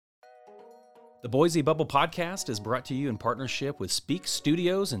The Boise Bubble Podcast is brought to you in partnership with Speak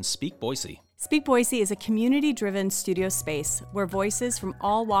Studios and Speak Boise. Speak Boise is a community-driven studio space where voices from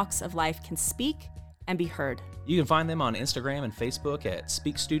all walks of life can speak and be heard. You can find them on Instagram and Facebook at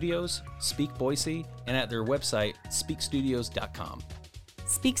Speak Studios, Speak Boise, and at their website, speakstudios.com.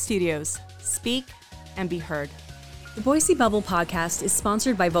 Speak Studios. Speak and be heard. The Boise Bubble Podcast is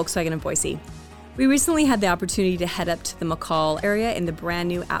sponsored by Volkswagen of Boise. We recently had the opportunity to head up to the McCall area in the brand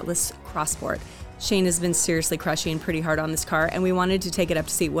new Atlas Crossport. Shane has been seriously crushing pretty hard on this car, and we wanted to take it up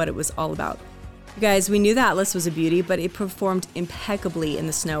to see what it was all about. You guys, we knew the Atlas was a beauty, but it performed impeccably in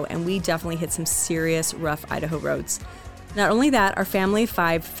the snow, and we definitely hit some serious rough Idaho roads. Not only that, our family of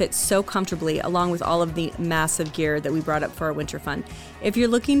 5 fit so comfortably, along with all of the massive gear that we brought up for our winter fun. If you're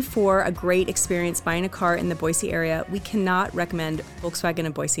looking for a great experience buying a car in the Boise area, we cannot recommend Volkswagen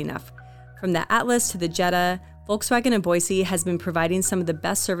of Boise enough. From the Atlas to the Jetta, Volkswagen of Boise has been providing some of the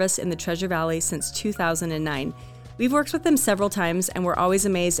best service in the Treasure Valley since 2009. We've worked with them several times, and we're always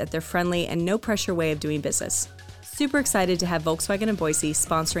amazed at their friendly and no-pressure way of doing business. Super excited to have Volkswagen of Boise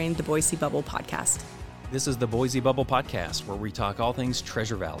sponsoring the Boise Bubble Podcast. This is the Boise Bubble Podcast, where we talk all things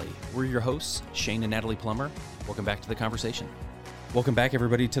Treasure Valley. We're your hosts, Shane and Natalie Plummer. Welcome back to the conversation. Welcome back,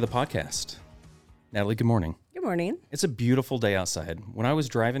 everybody, to the podcast. Natalie, good morning. Good morning. It's a beautiful day outside. When I was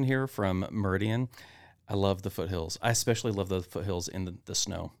driving here from Meridian, I love the foothills. I especially love the foothills in the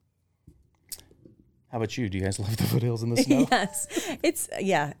snow. How about you? Do you guys love the foothills in the snow? Yes.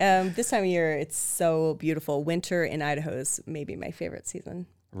 This time of year, it's so beautiful. Winter in Idaho is maybe my favorite season.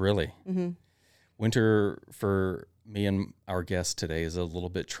 Really? Mm-hmm. Winter for me and our guest today is a little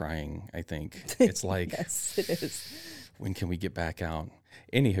bit trying, I think. It's like, Yes, it is. When can we get back out?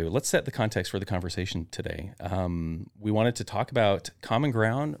 Anywho, let's set the context for the conversation today. We wanted to talk about common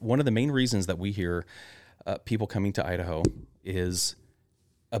ground. One of the main reasons that we hear people coming to Idaho is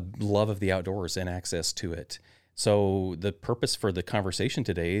a love of the outdoors and access to it. So the purpose for the conversation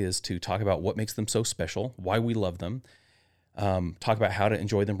today is to talk about what makes them so special, why we love them, talk about how to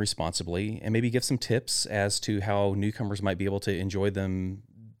enjoy them responsibly, and maybe give some tips as to how newcomers might be able to enjoy them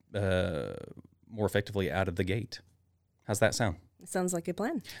more effectively out of the gate. How's that sound? Sounds like a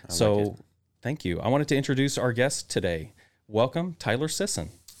plan. Thank you. I wanted to introduce our guest today. Welcome, Tyler Sisson.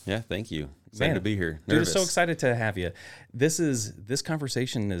 Yeah, thank you. Excited to be here. Dude, Nervous. I'm so excited to have you. This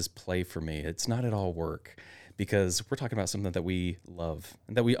conversation is play for me. It's not at all work, because we're talking about something that we love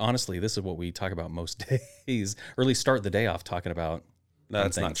and that we honestly, this is what we talk about most days, or at least start the day off talking about. No,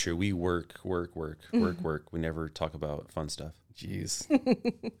 that's not true. We work. We never talk about fun stuff. Jeez.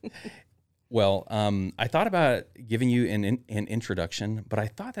 Well, I thought about giving you an introduction, but I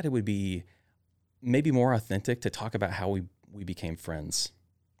thought that it would be maybe more authentic to talk about how we became friends.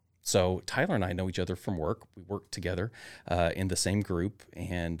 So Tyler and I know each other from work. We work together in the same group,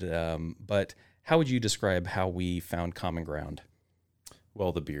 but how would you describe how we found common ground?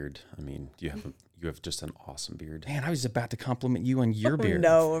 Well, the beard. I mean, you have just an awesome beard. Man, I was about to compliment you on your beard.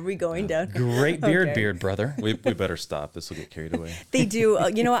 No, are we going down? Great beard, brother. We better stop. This will get carried away. They do.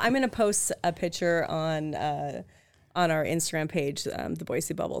 You know what? I'm going to post a picture on our Instagram page, the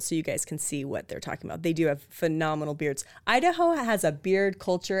Boise Bubble, so you guys can see what they're talking about. They do have phenomenal beards. Idaho has a beard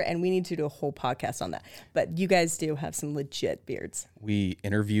culture, and we need to do a whole podcast on that. But you guys do have some legit beards. We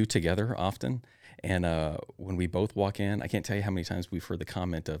interview together often. And when we both walk in, I can't tell you how many times we've heard the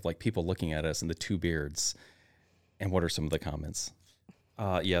comment of like people looking at us and the two beards. And what are some of the comments?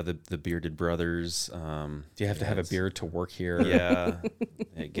 The bearded brothers. Do you have to have a beard to work here? Yeah,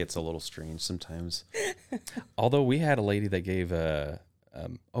 it gets a little strange sometimes. Although we had a lady that gave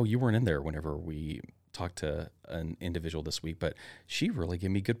you weren't in there whenever we talked to an individual this week, but she really gave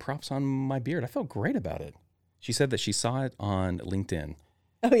me good props on my beard. I felt great about it. She said that she saw it on LinkedIn.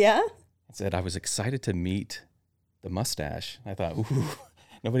 Oh, yeah? Said I was excited to meet the mustache. I thought, ooh,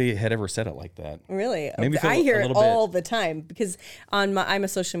 nobody had ever said it like that. Really? I hear it all the time because I'm a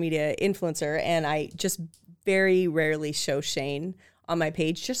social media influencer, and I just very rarely show Shane on my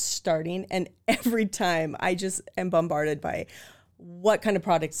page, just starting. And every time I just am bombarded by what kind of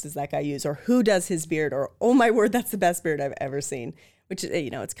products does that guy use, or who does his beard, or, oh my word, that's the best beard I've ever seen. Which,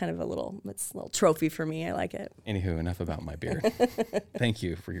 it's kind of a little trophy for me. I like it. Anywho, enough about my beard. Thank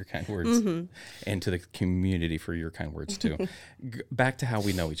you for your kind words, and to the community for your kind words too. Back to how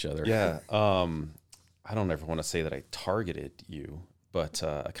we know each other. Yeah, I don't ever want to say that I targeted you, but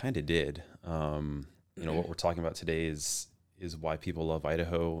I kind of did. What we're talking about today is why people love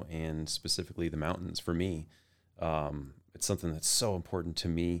Idaho, and specifically the mountains. For me, it's something that's so important to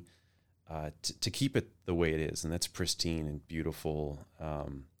me. To keep it the way it is, and that's pristine and beautiful.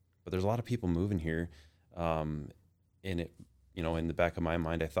 But there's a lot of people moving here, and in the back of my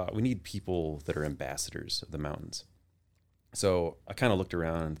mind, I thought we need people that are ambassadors of the mountains. So I kind of looked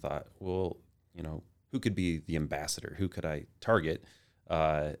around and thought, well, who could be the ambassador? Who could I target?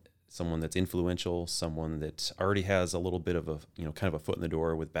 Someone that's influential, someone that already has a little bit of a, kind of a foot in the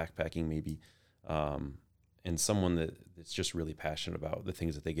door with backpacking maybe, and someone that's just really passionate about the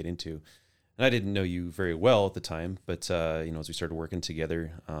things that they get into. And I didn't know you very well at the time, but, as we started working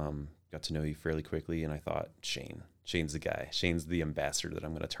together, got to know you fairly quickly, and I thought, Shane's the guy. Shane's the ambassador that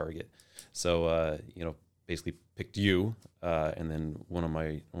I'm going to target. So, basically picked you, and then one of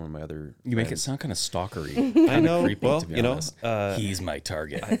my other You make it friends. sound kind of stalkery. I know. Creepy, Well, to be honest. He's my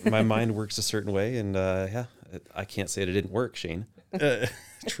target. My mind works a certain way, and I can't say it didn't work, Shane.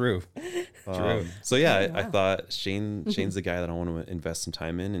 True. So yeah, I thought Shane's the guy that I want to invest some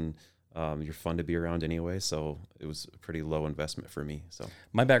time in, and you're fun to be around anyway. So it was a pretty low investment for me. So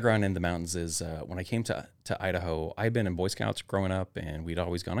My background in the mountains is when I came to Idaho, I'd been in Boy Scouts growing up, and we'd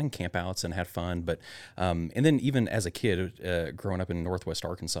always gone on campouts and had fun. But and then even as a kid, growing up in Northwest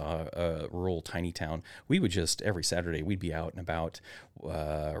Arkansas, a rural tiny town, we would just every Saturday we'd be out and about,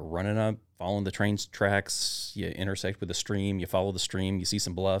 running up, following the train tracks. You intersect with the stream, you follow the stream, you see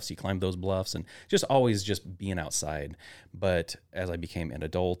some bluffs, you climb those bluffs, and just always just being outside. But as I became an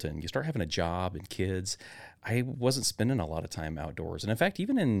adult and you start having a job and kids, I wasn't spending a lot of time outdoors. And in fact,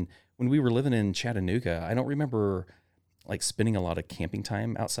 even when we were living in Chattanooga, I don't remember like spending a lot of camping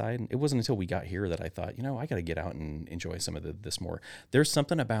time outside. It wasn't until we got here that I thought, I got to get out and enjoy some of this more. There's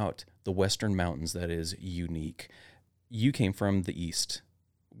something about the Western mountains that is unique. You came from the East.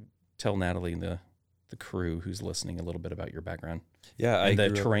 Tell Natalie and the crew who's listening a little bit about your background. yeah, And the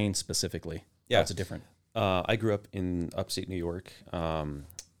terrain specifically. Yeah. It's different. I grew up in upstate New York.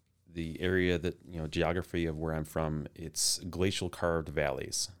 The area that, geography of where I'm from, it's glacial carved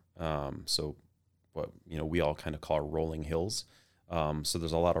valleys. So what, we all kind of call rolling hills. So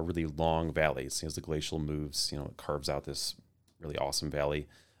there's a lot of really long valleys. As the glacial moves, it carves out this really awesome valley.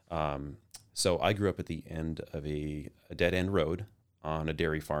 So I grew up at the end of a dead end road on a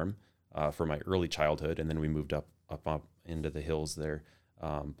dairy farm for my early childhood. And then we moved up into the hills there.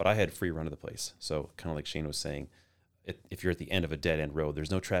 But I had free run of the place. So kind of like Shane was saying, if you're at the end of a dead end road, there's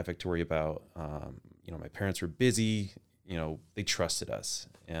no traffic to worry about. My parents were busy, they trusted us,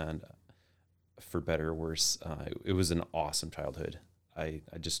 and for better or worse, it was an awesome childhood. I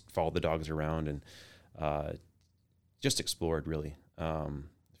just followed the dogs around and just explored really. I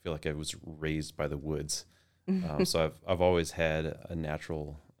feel like I was raised by the woods. So I've always had a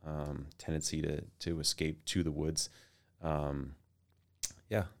natural tendency to escape to the woods.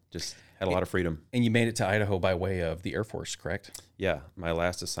 Just had a lot of freedom. And you made it to Idaho by way of the Air Force, correct? Yeah, my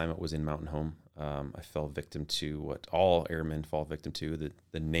last assignment was in Mountain Home. I fell victim to what all airmen fall victim to,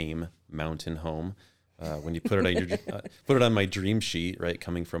 the name Mountain Home. When you put it on my dream sheet, right,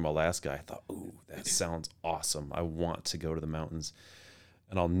 coming from Alaska, I thought, ooh, that sounds awesome. I want to go to the mountains.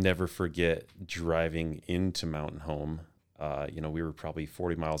 And I'll never forget driving into Mountain Home. We were probably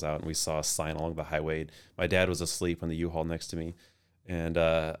 40 miles out, and we saw a sign along the highway. My dad was asleep on the U-Haul next to me. And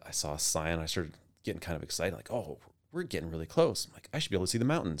I saw a sign. I started getting kind of excited, like, oh, we're getting really close. I'm like, I should be able to see the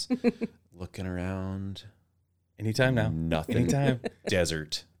mountains. Looking around. Anytime now. Nothing. Anytime.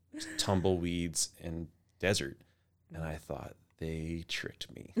 Desert, tumbleweeds, and desert. And I thought, they tricked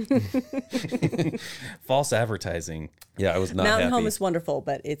me. False advertising. Yeah, I was not Mountain happy. Home is wonderful,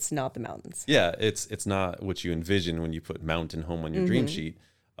 but it's not the mountains. Yeah, it's not what you envision when you put Mountain Home on your dream sheet.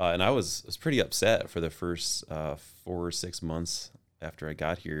 And I was pretty upset for the first 4 or 6 months after I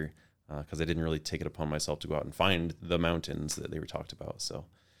got here, because I didn't really take it upon myself to go out and find the mountains that they were talked about. So,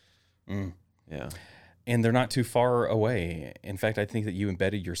 yeah. And they're not too far away. In fact, I think that you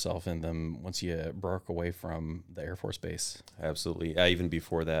embedded yourself in them once you broke away from the Air Force Base. Absolutely. Even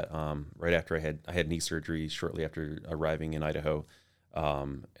before that, right after I had knee surgery shortly after arriving in Idaho.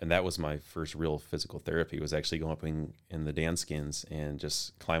 And that was my first real physical therapy, was actually going up in the Danskins and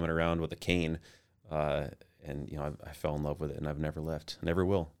just climbing around with a cane. And I fell in love with it, and I've never left, never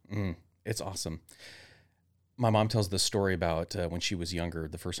will. It's awesome. My mom tells this story about when she was younger,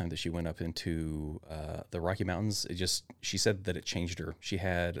 the first time that she went up into the Rocky Mountains. She said that it changed her. She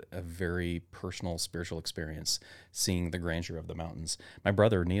had a very personal spiritual experience seeing the grandeur of the mountains. My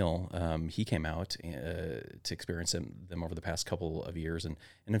brother, Neil, he came out to experience them over the past couple of years. And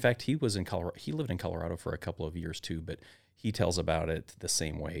in fact, he was in Colorado. He lived in Colorado for a couple of years too, but he tells about it the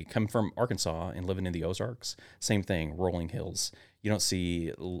same way. Come from Arkansas and living in the Ozarks, same thing, rolling hills. You don't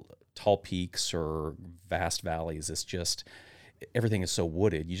see tall peaks or vast valleys. It's just, everything is so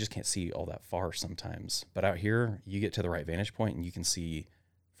wooded, you just can't see all that far sometimes. But out here, you get to the right vantage point and you can see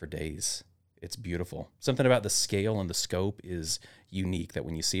for days. it's beautiful. Something about the scale and the scope is unique, that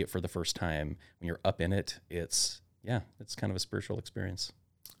when you see it for the first time, when you're up in it, it's kind of a spiritual experience.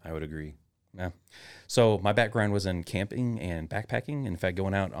 I would agree. Yeah. So my background was in camping and backpacking. In fact,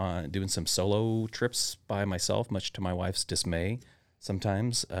 going out on doing some solo trips by myself, much to my wife's dismay.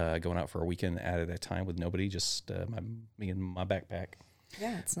 Sometimes going out for a weekend at a time with nobody, just me and my backpack.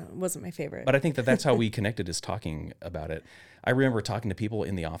 Yeah, it wasn't my favorite. But I think that's how we connected, is talking about it. I remember talking to people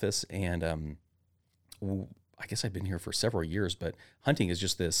in the office, and I guess I've been here for several years, but hunting is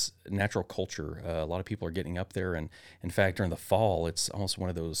just this natural culture. A lot of people are getting up there, and in fact, during the fall, it's almost one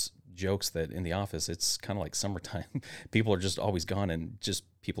of those jokes that in the office, it's kind of like summertime. People are just always gone, and just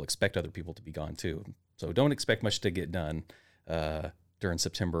people expect other people to be gone too. So don't expect much to get done during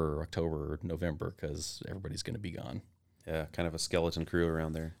September or October or November, because everybody's going to be gone. Yeah, kind of a skeleton crew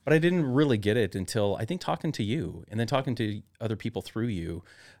around there. But I didn't really get it until I think talking to you, and then talking to other people through you,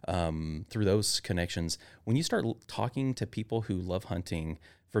 through those connections. When you start talking to people who love hunting,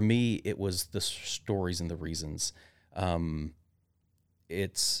 for me, it was the stories and the reasons.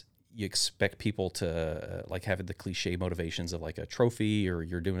 You expect people to like have the cliche motivations of like a trophy, or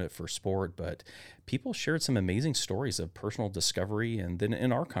you're doing it for sport, but people shared some amazing stories of personal discovery. And then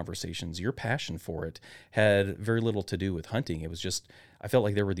in our conversations, your passion for it had very little to do with hunting. It was just, I felt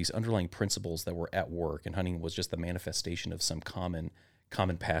like there were these underlying principles that were at work, and hunting was just the manifestation of some common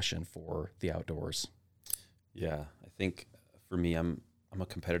passion for the outdoors. Yeah, I think for me, I'm a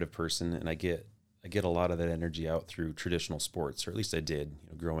competitive person, and I get a lot of that energy out through traditional sports, or at least I did.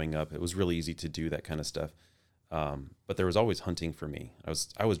 Growing up, it was really easy to do that kind of stuff. But there was always hunting for me.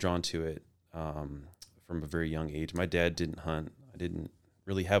 I was drawn to it from a very young age. My dad didn't hunt. I didn't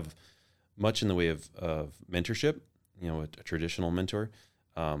really have much in the way of mentorship, a traditional mentor.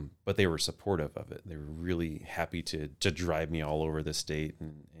 But they were supportive of it. They were really happy to drive me all over the state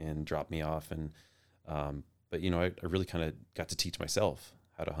and drop me off. And but I really kind of got to teach myself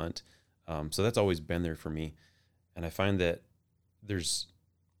how to hunt. So that's always been there for me. And I find that there's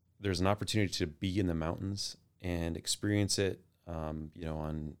an opportunity to be in the mountains and experience it, on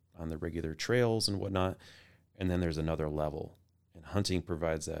the regular trails and whatnot. And then there's another level, and hunting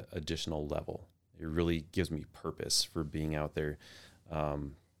provides that additional level. It really gives me purpose for being out there.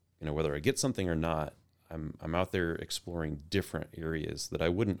 Whether I get something or not, I'm out there exploring different areas that I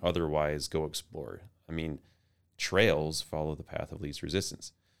wouldn't otherwise go explore. I mean, trails follow the path of least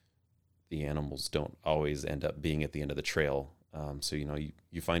resistance. The animals don't always end up being at the end of the trail. So,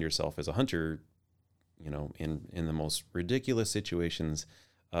 you find yourself as a hunter, in the most ridiculous situations,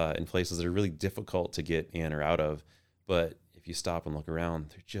 in places that are really difficult to get in or out of. But if you stop and look around,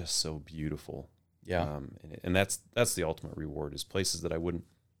 they're just so beautiful. Yeah. And that's the ultimate reward, is places that I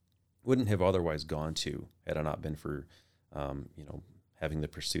wouldn't have otherwise gone to had I not been for, having the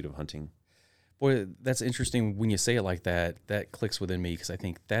pursuit of hunting. Boy, that's interesting when you say it like that. That clicks within me, because I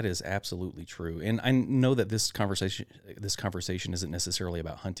think that is absolutely true. And I know that this conversation isn't necessarily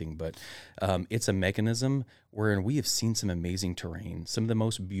about hunting, but it's a mechanism wherein we have seen some amazing terrain. Some of the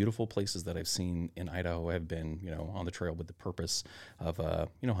most beautiful places that I've seen in Idaho have been, on the trail with the purpose of,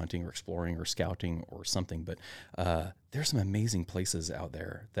 hunting or exploring or scouting or something. But there's some amazing places out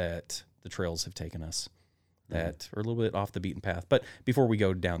there that the trails have taken us that are a little bit off the beaten path. But before we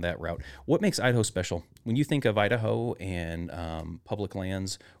go down that route, what makes Idaho special? When you think of Idaho and public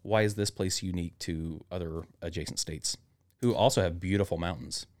lands, why is this place unique to other adjacent states who also have beautiful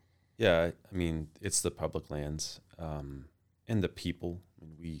mountains? Yeah, I mean, it's the public lands and the people.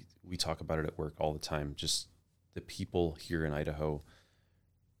 We talk about it at work all the time. Just the people here in Idaho,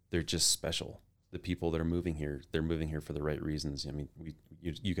 they're just special. The people that are moving here, they're moving here for the right reasons. I mean,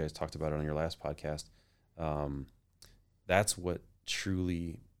 you guys talked about it on your last podcast. That's what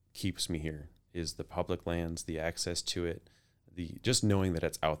truly keeps me here, is the public lands, the access to it, the just knowing that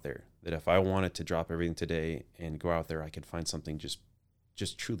it's out there, that if I wanted to drop everything today and go out there, I could find something just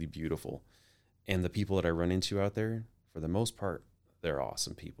truly beautiful. And the people that I run into out there, for the most part, they're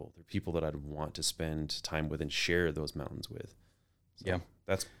awesome people. They're people that I'd want to spend time with and share those mountains with. So yeah.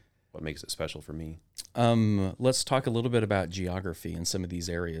 That's what makes it special for me. Let's talk a little bit about geography in some of these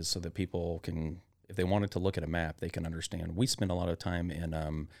areas so that people can, if they wanted to look at a map, they can understand. We spend a lot of time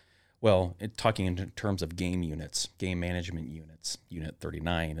in, talking in terms of game units, game management units. Unit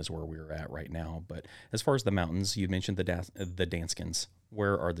 39 is where we're at right now. But as far as the mountains, you mentioned the Danskins.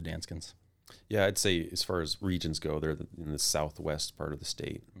 Where are the Danskins? Yeah, I'd say as far as regions go, they're in the southwest part of the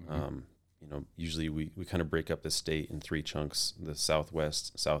state. Mm-hmm. Usually we kind of break up the state in three chunks: the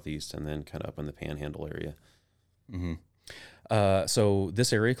southwest, southeast, and then kind of up in the Panhandle area. Mm-hmm. So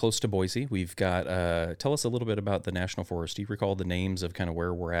this area close to Boise, we've got, tell us a little bit about the National Forest. Do you recall the names of kind of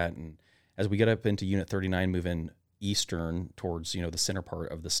where we're at as we get up into Unit 39, moving eastern towards, the center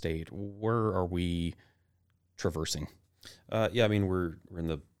part of the state, where are we traversing? Yeah, I mean, we're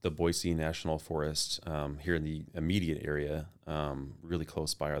in the Boise National Forest here in the immediate area. Really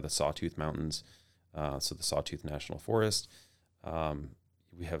close by are the Sawtooth Mountains. So the Sawtooth National Forest.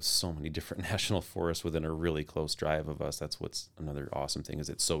 We have so many different national forests within a really close drive of us. That's what's another awesome thing, is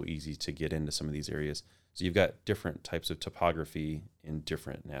it's so easy to get into some of these areas. So you've got different types of topography in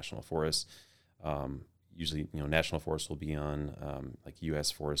different national forests. Usually, national forests will be on like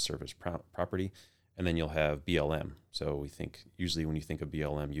U.S. Forest Service property. And then you'll have BLM. So usually when you think of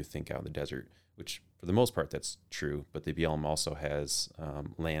BLM, you think out in the desert, which for the most part, that's true. But the BLM also has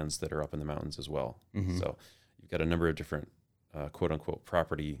lands that are up in the mountains as well. Mm-hmm. So you've got a number of different quote unquote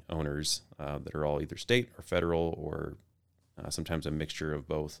property owners that are all either state or federal, or sometimes a mixture of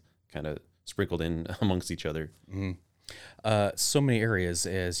both, kind of sprinkled in amongst each other. Mm-hmm. So many areas.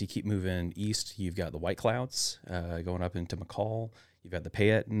 As you keep moving east, you've got the White Clouds going up into McCall. You've got the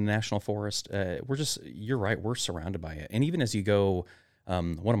Payette National Forest. You're right, we're surrounded by it. And even as you go,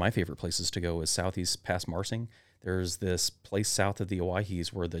 one of my favorite places to go is southeast past Marsing. There's this place south of the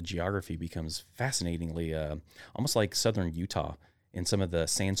Owyhees where the geography becomes fascinatingly, almost like southern Utah in some of the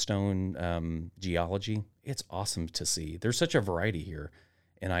sandstone geology. It's awesome to see. There's such a variety here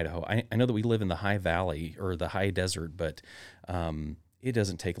in Idaho. I know that we live in the high valley or the high desert, but it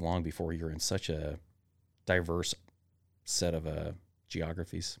doesn't take long before you're in such a diverse set of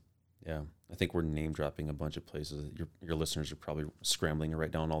geographies. Yeah, I think we're name dropping a bunch of places. Your listeners are probably scrambling to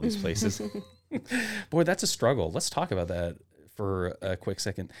write down all these places. Boy, that's a struggle. Let's talk about that for a quick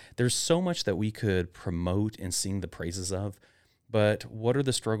second. There's so much that we could promote and sing the praises of, but what are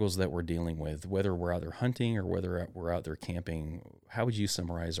the struggles that we're dealing with, whether we're out there hunting or whether we're out there camping? How would you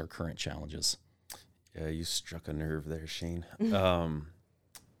summarize our current challenges? Yeah, you struck a nerve there, Shane.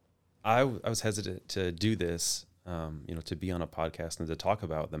 I was hesitant to do this, to be on a podcast and to talk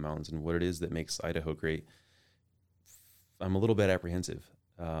about the mountains and what it is that makes Idaho great. I'm a little bit apprehensive.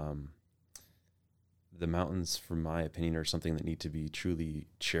 The mountains, from my opinion, are something that need to be truly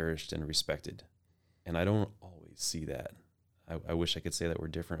cherished and respected. And I don't always see that. I wish I could say that we're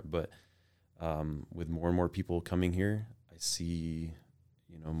different, but with more and more people coming here, I see,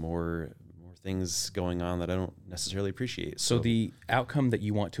 more things going on that I don't necessarily appreciate. So the outcome that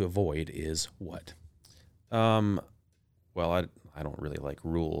you want to avoid is what? Well, I don't really like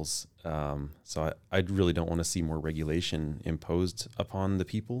rules. So I really don't want to see more regulation imposed upon the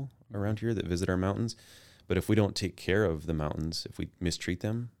people around here that visit our mountains. But if we don't take care of the mountains, if we mistreat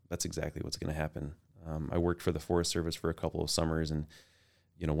them, that's exactly what's going to happen. I worked for the Forest Service for a couple of summers, and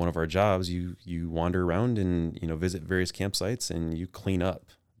one of our jobs, you wander around and visit various campsites and you clean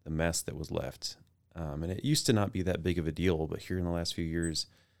up the mess that was left. And it used to not be that big of a deal, but here in the last few years,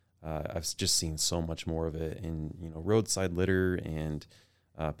 I've just seen so much more of it in roadside litter and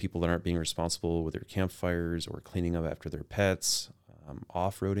people that aren't being responsible with their campfires or cleaning up after their pets,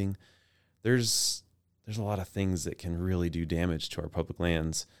 off-roading. There's a lot of things that can really do damage to our public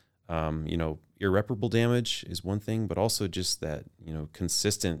lands. Irreparable damage is one thing, but also just that,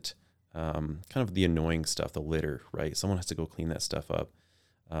 consistent, kind of the annoying stuff, the litter, right? Someone has to go clean that stuff up.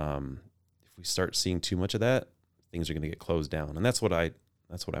 If we start seeing too much of that, things are going to get closed down. And that's what I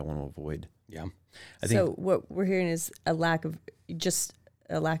want to avoid. Yeah. I think so what we're hearing is a lack of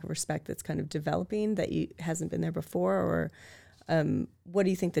respect that's kind of developing that hasn't been there before, or what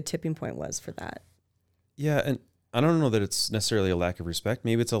do you think the tipping point was for that? Yeah. And I don't know that it's necessarily a lack of respect.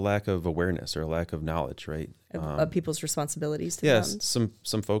 Maybe it's a lack of awareness or a lack of knowledge, right? Of people's responsibilities to them.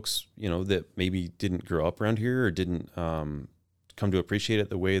 Some folks, that maybe didn't grow up around here or didn't come to appreciate it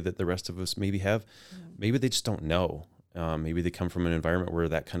the way that the rest of us maybe have. Maybe they just don't know. Maybe they come from an environment where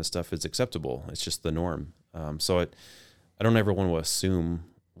that kind of stuff is acceptable. It's just the norm. So I don't ever want to assume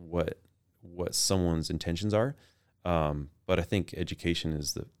what someone's intentions are. But I think education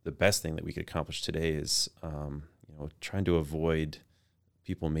is the best thing that we could accomplish today is, trying to avoid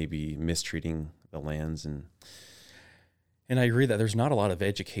people maybe mistreating the lands. And I agree that there's not a lot of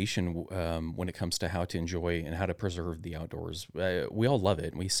education when it comes to how to enjoy and how to preserve the outdoors. We all love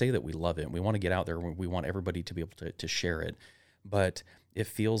it, and we say that we love it, and we want to get out there, and we want everybody to be able to share it. But it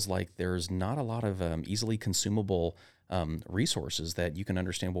feels like there's not a lot of easily consumable resources that you can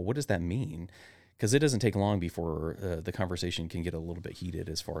understand, well, what does that mean? Because it doesn't take long before the conversation can get a little bit heated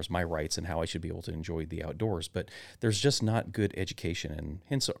as far as my rights and how I should be able to enjoy the outdoors. But there's just not good education. And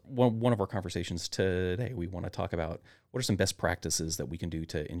hence, one of our conversations today, we want to talk about what are some best practices that we can do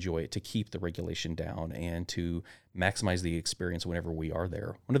to enjoy it, to keep the regulation down, and to maximize the experience whenever we are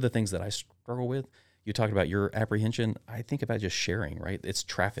there. One of the things that I struggle with, you talked about your apprehension, I think about just sharing, right? It's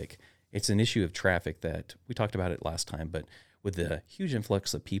traffic. It's an issue of traffic that we talked about it last time, but with the huge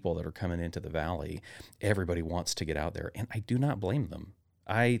influx of people that are coming into the valley, everybody wants to get out there, and I do not blame them.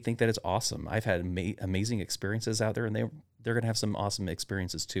 I think that it's awesome. I've had amazing experiences out there, and they're going to have some awesome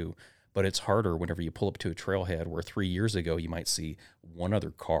experiences too. But it's harder whenever you pull up to a trailhead where 3 years ago you might see one other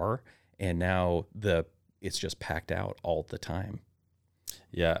car, and now it's just packed out all the time.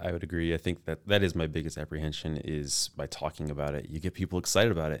 Yeah, I would agree. I think that is my biggest apprehension, is by talking about it, you get people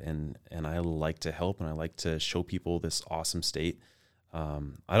excited about it, and I like to help, and I like to show people this awesome state.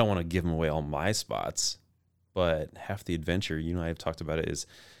 I don't want to give them away all my spots, but half the adventure, you and I have talked about it,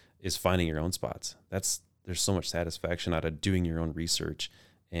 is finding your own spots. There's so much satisfaction out of doing your own research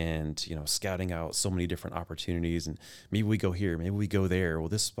and, scouting out so many different opportunities, and maybe we go here, maybe we go there. Well,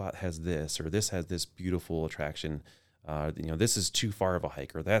 this spot has this, or this has this beautiful attraction. This is too far of a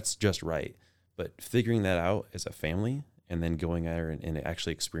hike, or that's just right. But figuring that out as a family and then going there and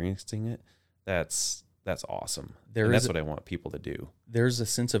actually experiencing it, that's awesome. That's what I want people to do. There's a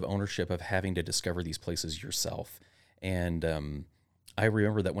sense of ownership of having to discover these places yourself. And I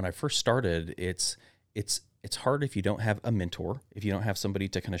remember that when I first started, it's hard if you don't have a mentor, if you don't have somebody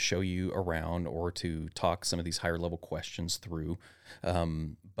to kind of show you around or to talk some of these higher level questions through.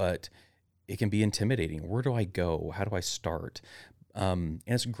 But it can be intimidating. Where do I go? How do I start? And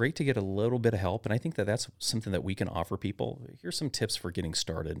it's great to get a little bit of help. And I think that that's something that we can offer people. Here's some tips for getting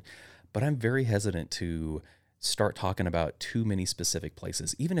started. But I'm very hesitant to start talking about too many specific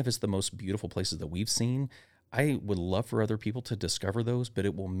places. Even if it's the most beautiful places that we've seen, I would love for other people to discover those, but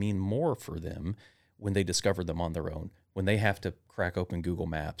it will mean more for them when they discover them on their own, when they have to crack open Google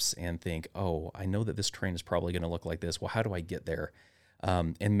Maps and think, oh, I know that this train is probably going to look like this. Well, how do I get there?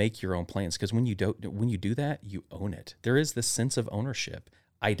 And make your own plans. Because when you do that, you own it. There is this sense of ownership.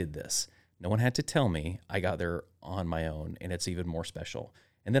 I did this. No one had to tell me. I got there on my own, and it's even more special.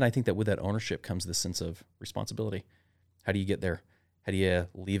 And then I think that with that ownership comes this sense of responsibility. How do you get there? How do you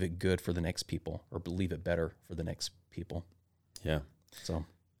leave it good for the next people, or leave it better for the next people? Yeah. So,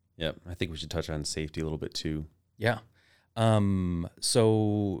 yeah, I think we should touch on safety a little bit too. Yeah.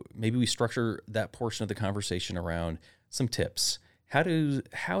 So maybe we structure that portion of the conversation around some tips. How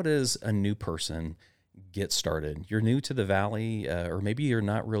does a new person get started? You're new to the valley, or maybe you're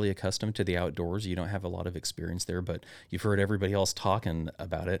not really accustomed to the outdoors. You don't have a lot of experience there, but you've heard everybody else talking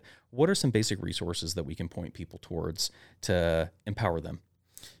about it. What are some basic resources that we can point people towards to empower them?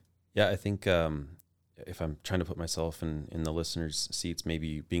 Yeah, I think if I'm trying to put myself in the listeners' seats,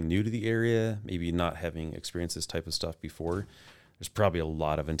 maybe being new to the area, maybe not having experienced this type of stuff before, there's probably a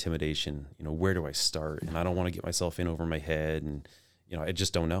lot of intimidation. Where do I start? And I don't want to get myself in over my head, and I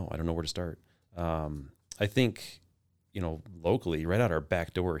just don't know. I don't know where to start. I think, locally, right out our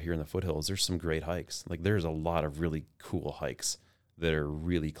back door here in the foothills, there's some great hikes. Like, there's a lot of really cool hikes that are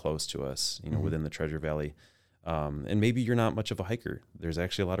really close to us, within the Treasure Valley. And maybe you're not much of a hiker. There's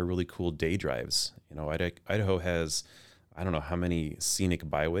actually a lot of really cool day drives. Idaho has, I don't know how many scenic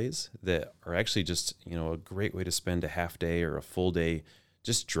byways that are actually just, a great way to spend a half day or a full day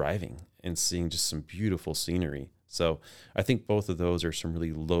just driving and seeing just some beautiful scenery. So I think both of those are some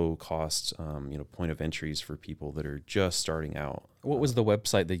really low cost, point of entries for people that are just starting out. What was the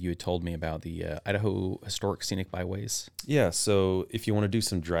website that you had told me about, the Idaho Historic Scenic Byways? Yeah. So if you want to do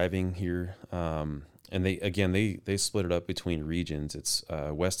some driving here, and they split it up between regions. It's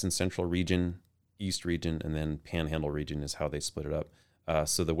West and Central region, East region, and then Panhandle region is how they split it up.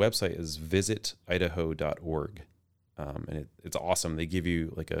 So the website is visitidaho.org. And it's awesome. They give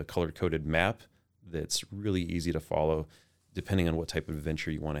you like a color-coded map that's really easy to follow depending on what type of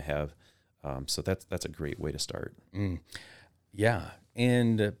adventure you want to have. So that's a great way to start. Yeah.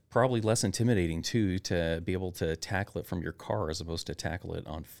 And probably less intimidating too, to be able to tackle it from your car as opposed to tackle it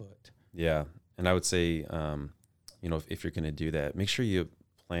on foot. Yeah. And I would say, if you're going to do that, make sure you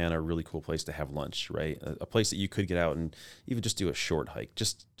plan a really cool place to have lunch, right? A place that you could get out and even just do a short hike.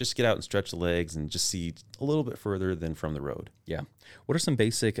 Just get out and stretch the legs and just see a little bit further than from the road. Yeah. What are some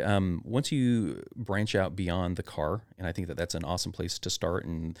basic, once you branch out beyond the car, and I think that that's an awesome place to start,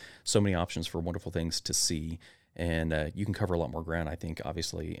 and so many options for wonderful things to see. And you can cover a lot more ground, I think,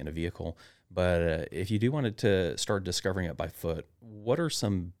 obviously, in a vehicle. But if you do want to start discovering it by foot, what are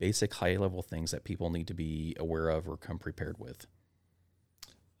some basic high-level things that people need to be aware of or come prepared with?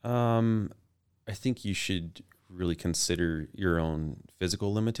 I think you should really consider your own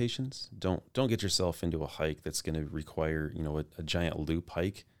physical limitations. Don't get yourself into a hike that's going to require, a giant loop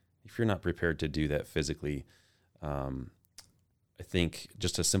hike. If you're not prepared to do that physically, I think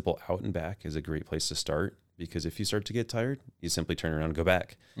just a simple out and back is a great place to start, because if you start to get tired, you simply turn around and go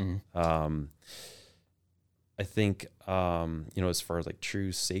back. Mm-hmm. I think, as far as like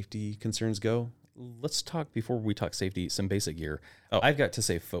true safety concerns go, Let's talk, before we talk safety, some basic gear. Oh. I've got to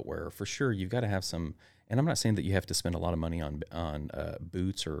say footwear for sure. You've got to have some, and I'm not saying that you have to spend a lot of money on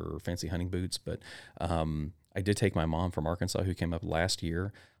boots or fancy hunting boots, but I did take my mom from Arkansas, who came up last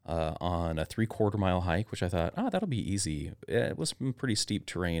year, on a 3/4 mile hike, which I thought, that'll be easy. It was some pretty steep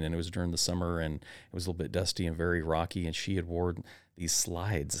terrain, and it was during the summer, and it was a little bit dusty and very rocky, and she had worn these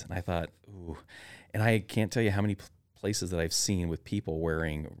slides, and I thought, ooh. And I can't tell you how many places that I've seen with people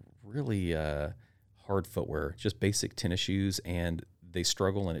wearing really hard footwear, just basic tennis shoes, and they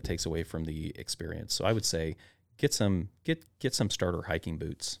struggle, and it takes away from the experience. So I would say get some starter hiking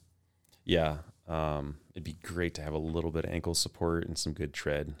boots. Yeah. It'd be great to have a little bit of ankle support and some good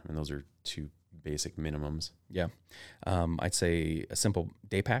tread. I mean, those are two basic minimums. Yeah. I'd say a simple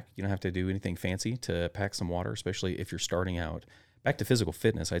day pack. You don't have to do anything fancy to pack some water, especially if you're starting out. Back to physical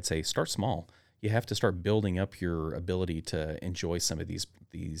fitness, I'd say start small. You have to start building up your ability to enjoy some of these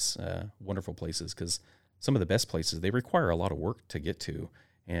wonderful places, because some of the best places, they require a lot of work to get to,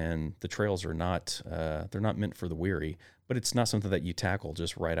 and the trails are not they're not meant for the weary. But it's not something that you tackle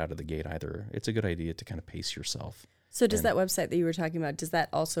just right out of the gate either. It's a good idea to kind of pace yourself. So does that website that you were talking about, does that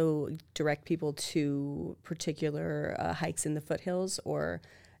also direct people to particular hikes in the foothills, or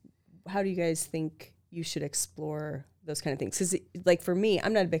how do you guys think you should explore those kind of things? Because like for me,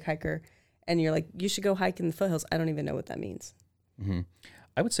 I'm not a big hiker, and you're like, you should go hike in the foothills. I don't even know what that means. Mm-hmm.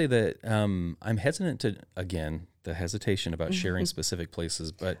 I would say that I'm hesitant to, again, the hesitation about sharing specific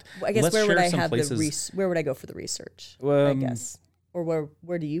places, but I guess where would I have places. where would I go for the research? I guess, or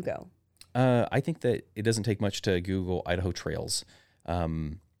where do you go? I think that it doesn't take much to Google Idaho Trails.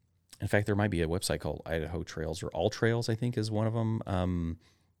 In fact, there might be a website called Idaho Trails, or All Trails, I think, is one of them.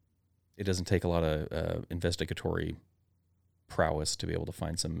 It doesn't take a lot of investigatory prowess to be able to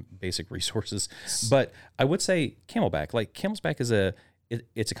find some basic resources. But I would say Camelback. Like, Camelback is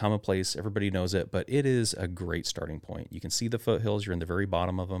it's a common place. Everybody knows it, but it is a great starting point. You can see the foothills. You're in the very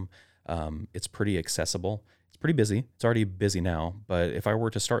bottom of them. It's pretty accessible. It's pretty busy. It's already busy now, but if I were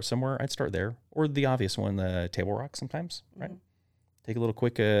to start somewhere, I'd start there, or the obvious one, the Table Rock sometimes, right? Mm-hmm. Take a little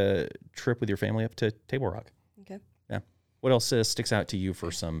quick trip with your family up to Table Rock. Okay. Yeah. What else sticks out to you for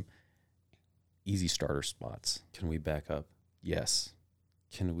some easy starter spots? Can we back up? Yes.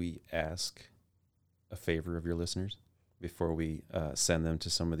 Can we ask a favor of your listeners before we send them to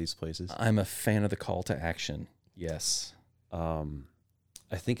some of these places? I'm a fan of the call to action. Yes.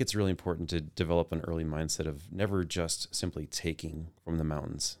 I think it's really important to develop an early mindset of never just simply taking from the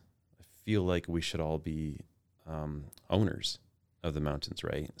mountains. I feel like we should all be owners of the mountains,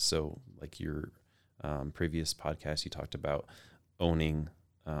 right? So like your previous podcast, you talked about owning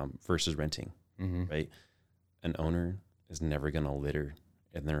versus renting, right? An owner is never going to litter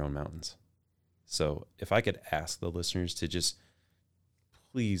in their own mountains. So if I could ask the listeners to just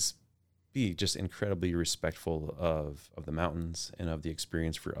please be just incredibly respectful of the mountains and of the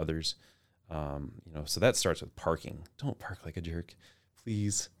experience for others. So that starts with parking. Don't park like a jerk.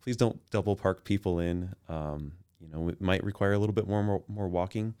 Please don't double park people in. It might require a little bit more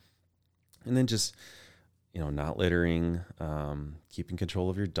walking. And then just, not littering, keeping control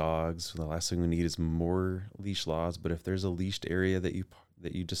of your dogs. The last thing we need is more leash laws. But if there's a leashed area that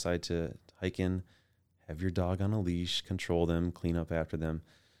you decide to hike in, have your dog on a leash, control them, clean up after them.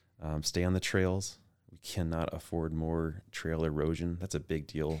 Stay on the trails. We cannot afford more trail erosion. That's a big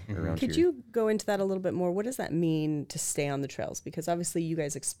deal around here. Could you go into that a little bit more? What does that mean to stay on the trails? Because obviously you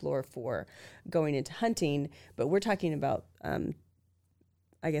guys explore for going into hunting, but we're talking about,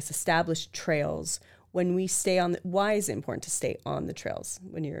 established trails. When we stay on, why is it important to stay on the trails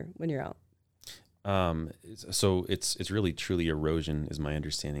when you're out? So it's really truly erosion is my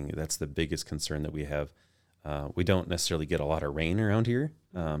understanding. That's the biggest concern that we have. We don't necessarily get a lot of rain around here,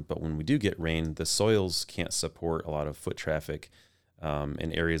 but when we do get rain, the soils can't support a lot of foot traffic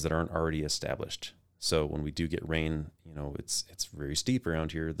in areas that aren't already established. So when we do get rain, it's very steep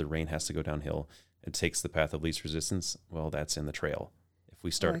around here. The rain has to go downhill. It takes the path of least resistance. Well, that's in the trail. If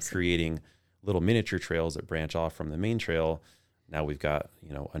we start creating little miniature trails that branch off from the main trail, now we've got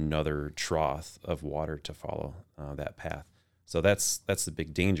another trough of water to follow that path. So that's the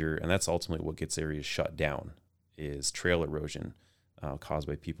big danger, and that's ultimately what gets areas shut down, is trail erosion caused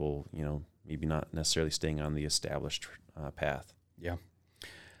by people, maybe not necessarily staying on the established path. Yeah.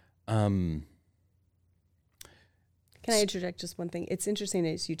 Can I interject just one thing? It's interesting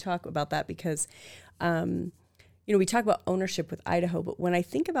as you talk about that because, we talk about ownership with Idaho, but when I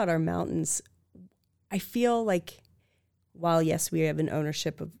think about our mountains, I feel like while, yes, we have an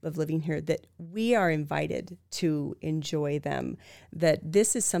ownership of living here, that we are invited to enjoy them, that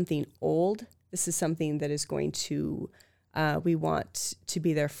this is something old This is something that is going to, we want to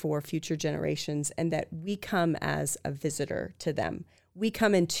be there for future generations, and that we come as a visitor to them. We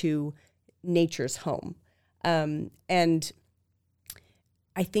come into nature's home. And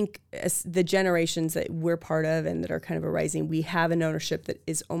I think as the generations that we're part of and that are kind of arising, we have an ownership that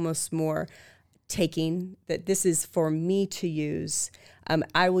is almost more taking, that this is for me to use.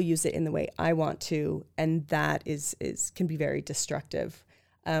 I will use it in the way I want to, and that can be very destructive.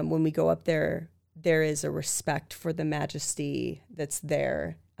 When we go up there, there is a respect for the majesty that's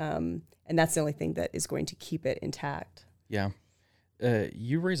there, and that's the only thing that is going to keep it intact. Yeah.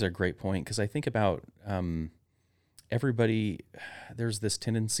 You raise a great point, because I think about everybody, there's this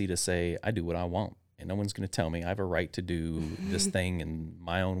tendency to say, I do what I want, and no one's going to tell me I have a right to do this thing in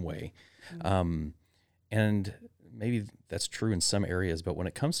my own way. And maybe that's true in some areas, but when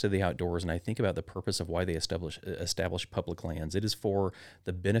it comes to the outdoors, and I think about the purpose of why they establish public lands, it is for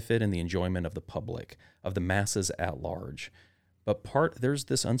the benefit and the enjoyment of the public, of the masses at large. But there's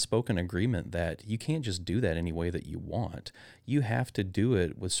this unspoken agreement that you can't just do that any way that you want. You have to do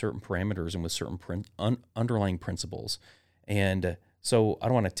it with certain parameters and with certain underlying principles. And so I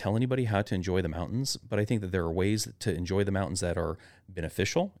don't want to tell anybody how to enjoy the mountains, but I think that there are ways to enjoy the mountains that are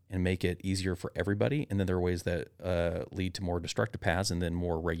beneficial and make it easier for everybody. And then there are ways that lead to more destructive paths and then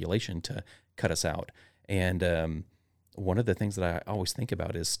more regulation to cut us out. And one of the things that I always think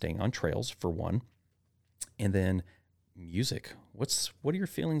about is staying on trails, for one, and then music. What are your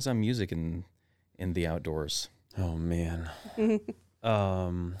feelings on music in the outdoors? Oh man.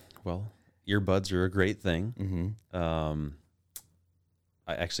 Well, earbuds are a great thing. Mm-hmm.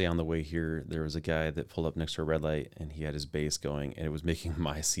 I actually, on the way here, there was a guy that pulled up next to a red light, and he had his bass going, and it was making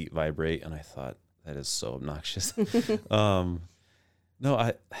my seat vibrate, and I thought, that is so obnoxious. No,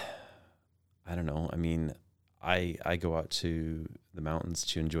 I don't know. I mean, I go out to the mountains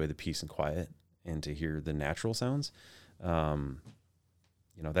to enjoy the peace and quiet and to hear the natural sounds.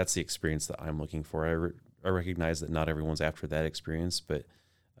 That's the experience that I'm looking for. I recognize that not everyone's after that experience, but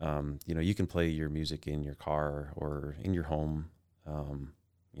you can play your music in your car or in your home.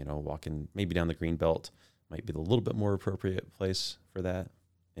 Walking maybe down the green belt might be the little bit more appropriate place for that,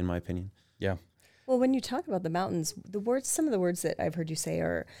 in my opinion. Yeah. Well, when you talk about the mountains, some of the words that I've heard you say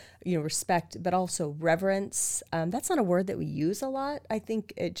are, respect, but also reverence. That's not a word that we use a lot. I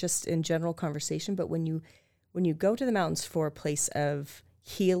think it just in general conversation, but when you go to the mountains for a place of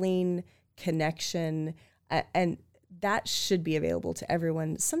healing, connection, and that should be available to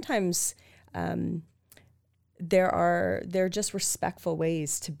everyone. Sometimes there are just respectful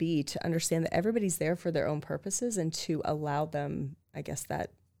ways to understand that everybody's there for their own purposes and to allow them, I guess,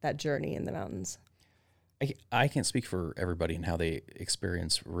 that journey in the mountains. I can't speak for everybody and how they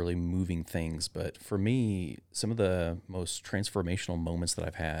experience really moving things, but for me, some of the most transformational moments that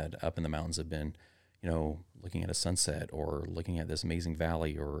I've had up in the mountains have been, looking at a sunset or looking at this amazing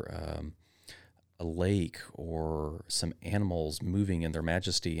valley or a lake or some animals moving in their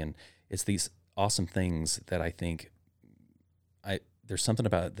majesty. And it's these awesome things that I think there's something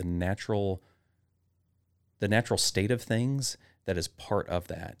about the natural state of things that is part of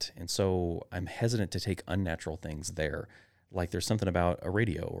that. And so I'm hesitant to take unnatural things there. Like there's something about a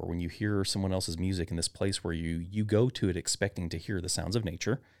radio or when you hear someone else's music in this place where you go to it expecting to hear the sounds of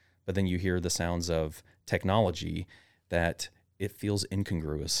nature, but then you hear the sounds of technology, that it feels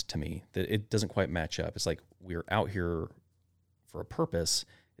incongruous to me, that it doesn't quite match up. It's like, we're out here for a purpose.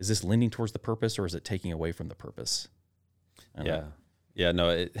 Is this leaning towards the purpose or is it taking away from the purpose? Yeah. Yeah, no,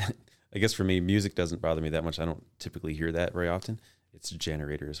 I guess for me, music doesn't bother me that much. I don't typically hear that very often. It's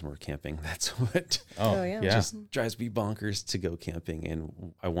generators when we're camping. That's what just drives me bonkers to go camping.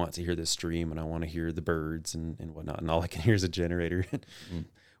 And I want to hear the stream and I want to hear the birds and whatnot. And all I can hear is a generator.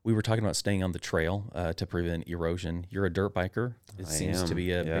 We were talking about staying on the trail to prevent erosion. You're a dirt biker. It seems to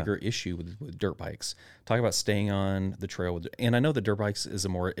be a bigger issue with dirt bikes. Talk about staying on the trail. And I know that dirt bikes is a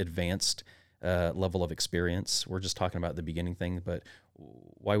more advanced level of experience. We're just talking about the beginning thing, but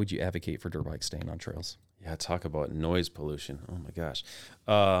why would you advocate for dirt bikes staying on trails? Yeah, talk about noise pollution. Oh my gosh.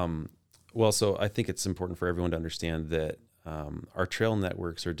 So I think it's important for everyone to understand that our trail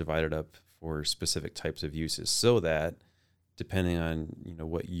networks are divided up for specific types of uses, so that depending on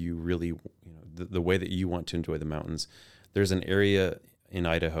what you really the way that you want to enjoy the mountains, there's an area in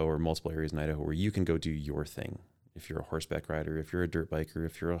Idaho or multiple areas in Idaho where you can go do your thing. If you're a horseback rider, if you're a dirt biker,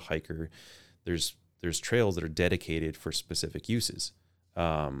 if you're a hiker, there's trails that are dedicated for specific uses.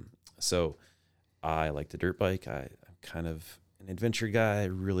 So I like the dirt bike. I'm kind of an adventure guy. I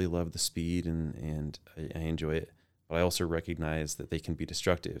really love the speed and I enjoy it, but I also recognize that they can be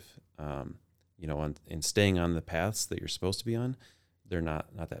destructive. In staying on the paths that you're supposed to be on, they're not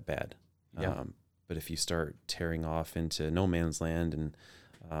that bad. Yeah. But if you start tearing off into no man's land and,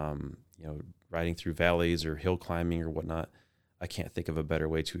 riding through valleys or hill climbing or whatnot, I can't think of a better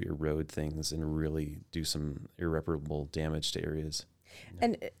way to erode things and really do some irreparable damage to areas.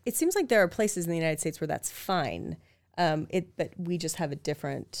 And it seems like there are places in the United States where that's fine, but we just have a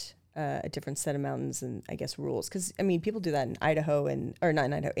different set of mountains and I guess rules. Because I mean, people do that in Idaho in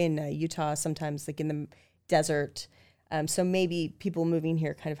Utah, sometimes like in the desert. So maybe people moving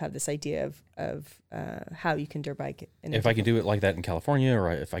here kind of have this idea of how you can dirt bike. If I can do it like that in California,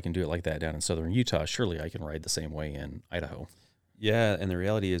 or if I can do it like that down in southern Utah, surely I can ride the same way in Idaho. Yeah, and the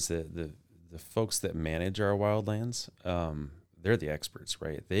reality is that the folks that manage our wildlands, they're the experts,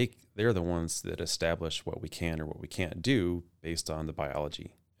 right? They're the ones that establish what we can or what we can't do based on the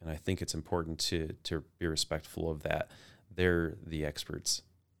biology. And I think it's important to be respectful of that. They're the experts.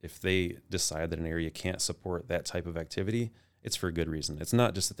 If they decide that an area can't support that type of activity, it's for a good reason. It's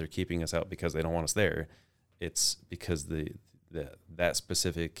not just that they're keeping us out because they don't want us there. It's because that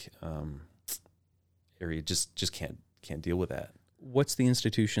specific area just can't deal with that. What's the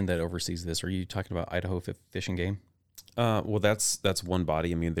institution that oversees this? Are you talking about Idaho Fish and Game? Well, that's one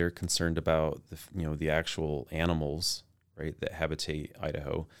body. I mean, they're concerned about the actual animals, right, that habitate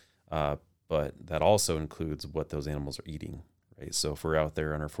Idaho, but that also includes what those animals are eating, right? So if we're out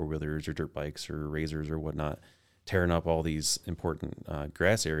there on our four-wheelers or dirt bikes or razors or whatnot, tearing up all these important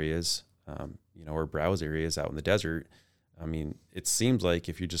grass areas, or browse areas out in the desert, I mean, it seems like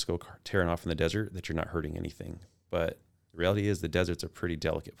if you just go tearing off in the desert that you're not hurting anything, but the reality is the desert's a pretty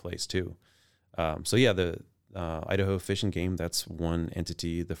delicate place too. So yeah, the Idaho Fish and Game, that's one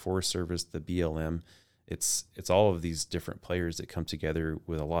entity. The Forest Service, the BLM, it's all of these different players that come together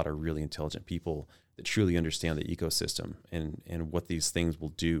with a lot of really intelligent people that truly understand the ecosystem and what these things will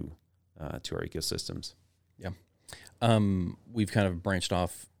do to our ecosystems. Yeah. We've kind of branched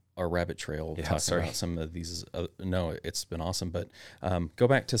off our rabbit trail talking about some of these. No, it's been awesome. But go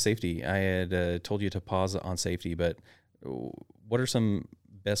back to safety. I had told you to pause on safety, but what are some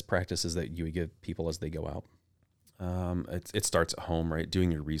best practices that you would give people as they go out? It starts at home, right?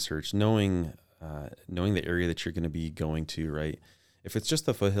 Doing your research, knowing the area that you're going to be going to, right? If it's just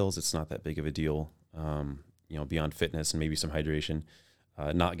the foothills, it's not that big of a deal. Beyond fitness and maybe some hydration,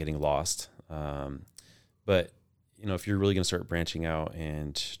 not getting lost. But if you're really going to start branching out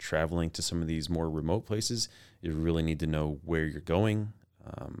and traveling to some of these more remote places, you really need to know where you're going.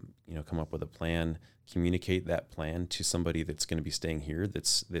 Come up with a plan, communicate that plan to somebody that's going to be staying here,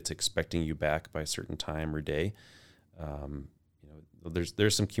 that's expecting you back by a certain time or day.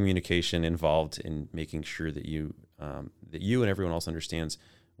 There's some communication involved in making sure that you and everyone else understands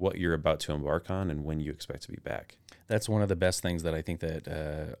what you're about to embark on and when you expect to be back. That's one of the best things that I think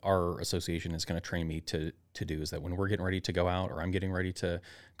that our association is going to train me to do, is that when we're getting ready to go out, or I'm getting ready to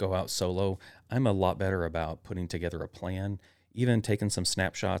go out solo, I'm a lot better about putting together a plan, even taking some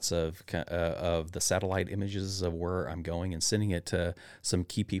snapshots of the satellite images of where I'm going and sending it to some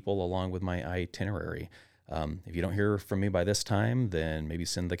key people along with my itinerary. If you don't hear from me by this time, then maybe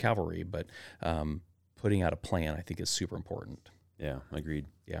send the cavalry. But putting out a plan, I think, is super important. Yeah, agreed.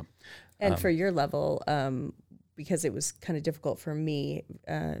 Yeah. And for your level, because it was kind of difficult for me,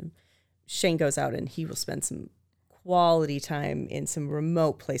 Shane goes out and he will spend some quality time in some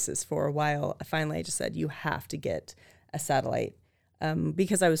remote places for a while. Finally, I just said, you have to get a satellite,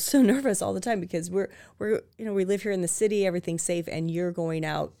 because I was so nervous all the time, because we live here in the city, everything's safe, and you're going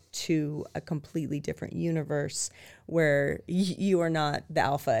out to a completely different universe where you are not the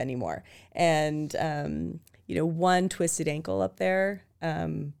alpha anymore. And, one twisted ankle up there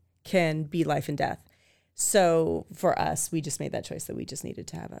can be life and death. So for us, we just made that choice that we just needed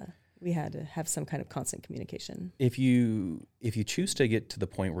to have some kind of constant communication. If you choose to get to the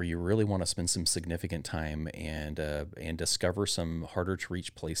point where you really want to spend some significant time and discover some harder to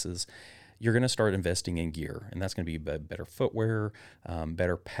reach places, you're going to start investing in gear, and that's going to be better footwear,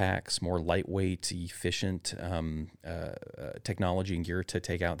 better packs, more lightweight, efficient technology and gear to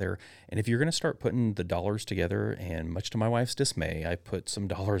take out there. And if you're going to start putting the dollars together, and much to my wife's dismay, I put some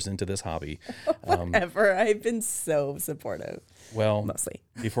dollars into this hobby. Whatever. I've been so supportive. Well, mostly.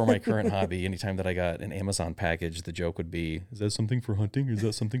 Before my current hobby, anytime that I got an Amazon package, the joke would be, is that something for hunting? Is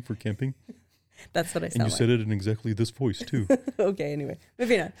that something for camping? That's what I sound like. And you said it in exactly this voice, too. Okay, anyway.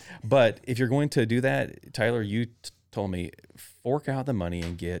 Moving on. But if you're going to do that, Tyler, you told me, fork out the money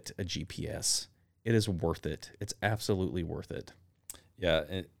and get a GPS. It is worth it. It's absolutely worth it. Yeah,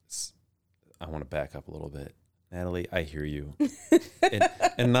 I want to back up a little bit. Natalie, I hear you.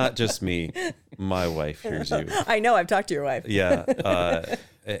 and not just me. My wife hears you. I know. I've talked to your wife. Yeah.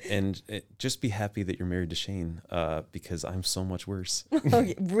 And just be happy that you're married to Shane, because I'm so much worse.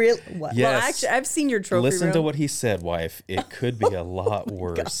 Okay, really? What? Yes. Well, actually, I've seen your trophy Listen room. to what he said, wife. It could be a lot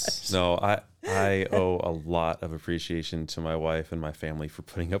worse. No, I owe a lot of appreciation to my wife and my family for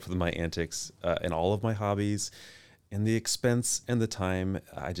putting up with my antics and all of my hobbies and the expense and the time.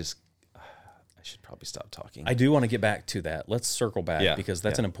 I should probably stop talking. I do want to get back to that. Let's circle back because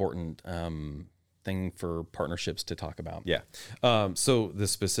that's yeah. an important thing for partnerships to talk about. Yeah. So the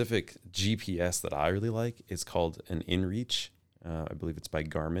specific GPS that I really like is called an InReach. I believe it's by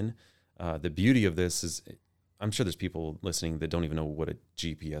Garmin. The beauty of this is, I'm sure there's people listening that don't even know what a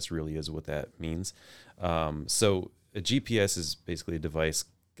GPS really is, what that means. So a GPS is basically a device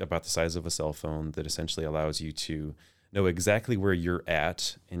about the size of a cell phone that essentially allows you to know exactly where you're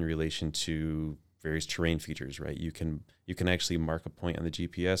at in relation to various terrain features, right? You can actually mark a point on the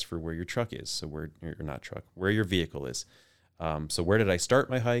GPS for where your truck is. So where your vehicle is. So where did I start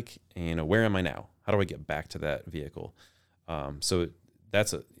my hike, and where am I now? How do I get back to that vehicle? So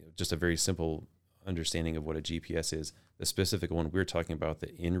that's just a very simple understanding of what a GPS is. The specific one we're talking about, the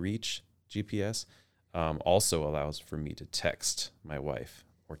InReach GPS, also allows for me to text my wife,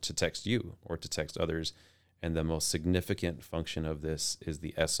 or to text you, or to text others. And the most significant function of this is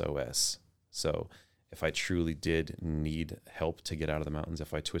the SOS. So if I truly did need help to get out of the mountains,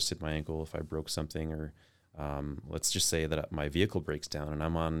 if I twisted my ankle, if I broke something, or let's just say that my vehicle breaks down and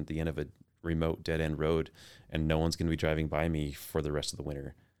I'm on the end of a remote dead end road and no one's going to be driving by me for the rest of the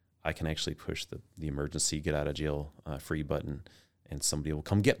winter, I can actually push the emergency get out of jail free button, and somebody will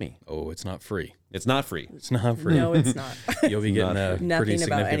come get me. Oh, it's not free. It's not free. It's not free. No, it's not. You'll be getting a pretty Nothing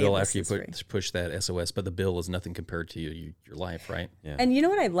about significant any of bill this after you is free. push that SOS, but the bill is nothing compared to your life, right? Yeah. And you know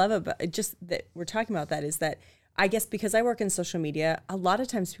what I love about just that we're talking about that is that I guess because I work in social media, a lot of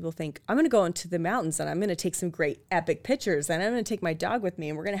times people think I'm going to go into the mountains and I'm going to take some great epic pictures and I'm going to take my dog with me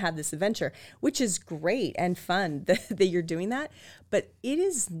and we're going to have this adventure, which is great and fun that you're doing that. But it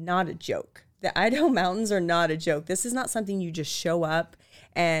is not a joke. The Idaho mountains are not a joke. This is not something you just show up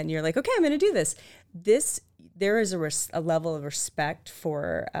and you're like, okay, I'm going to do this. There is a level of respect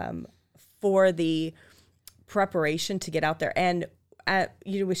for the preparation to get out there. And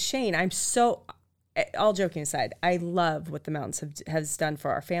with Shane, I'm so, all joking aside, I love what the mountains has done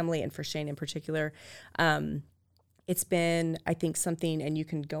for our family and for Shane in particular. It's been, I think, something, and you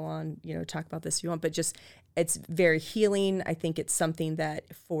can go on, talk about this if you want, but just it's very healing. I think it's something that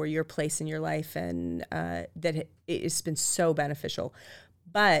for your place in your life and that it's been so beneficial.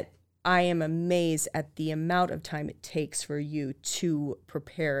 But I am amazed at the amount of time it takes for you to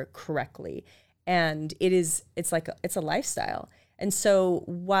prepare correctly. And it's a lifestyle. And so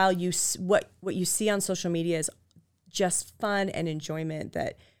while what you see on social media is just fun and enjoyment,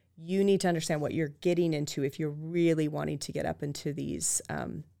 that you need to understand what you're getting into if you're really wanting to get up into these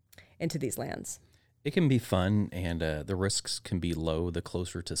lands. It can be fun, and the risks can be low the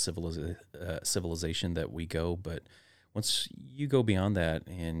closer to civilization that we go. But once you go beyond that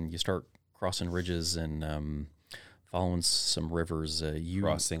and you start crossing ridges and following some rivers,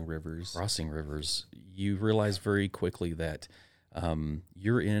 crossing rivers, you realize very quickly that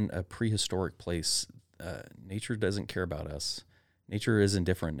you're in a prehistoric place. Nature doesn't care about us. Nature is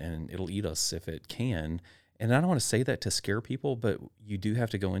indifferent, and it'll eat us if it can. And I don't want to say that to scare people, but you do have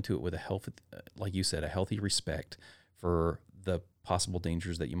to go into it with like you said, a healthy respect for the possible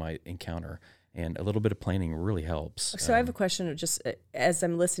dangers that you might encounter. And a little bit of planning really helps. So I have a question, just as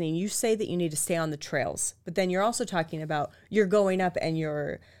I'm listening. You say that you need to stay on the trails, but then you're also talking about you're going up and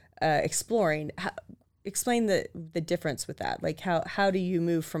you're exploring. Explain the difference with that. Like how do you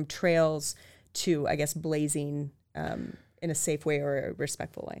move from trails to, I guess, blazing in a safe way or a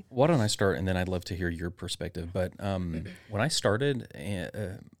respectful way? Why don't I start, and then I'd love to hear your perspective. But when I started,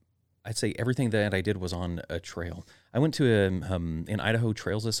 I'd say everything that I did was on a trail. I went to an Idaho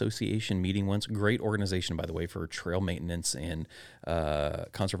Trails Association meeting once. Great organization, by the way, for trail maintenance and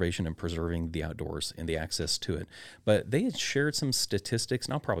conservation and preserving the outdoors and the access to it. But they had shared some statistics,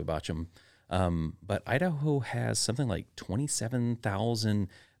 and I'll probably botch them. But Idaho has something like 27,000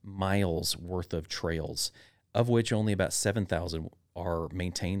 miles worth of trails, of which only about 7,000 are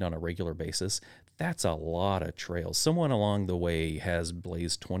maintained on a regular basis. That's a lot of trails. Someone along the way has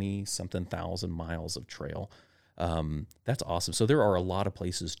blazed 20-something thousand miles of trail. That's awesome. So there are a lot of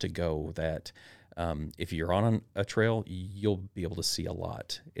places to go that if you're on a trail, you'll be able to see a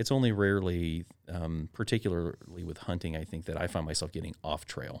lot. It's only rarely, particularly with hunting, I think that I find myself getting off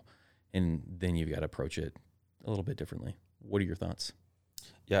trail. And then you've got to approach it a little bit differently. What are your thoughts?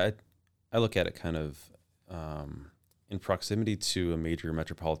 Yeah, I look at it kind of in proximity to a major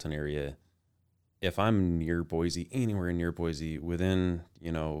metropolitan area. if I'm near Boise, anywhere near Boise, within,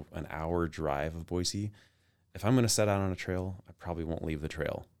 an hour drive of Boise, if I'm going to set out on a trail, I probably won't leave the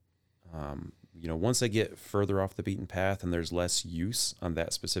trail. Once I get further off the beaten path and there's less use on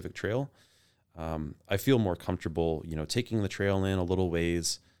that specific trail, I feel more comfortable, taking the trail in a little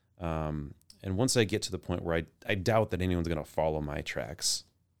ways. And once I get to the point where I doubt that anyone's going to follow my tracks,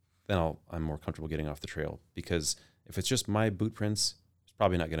 then I'm more comfortable getting off the trail, because if it's just my boot prints, it's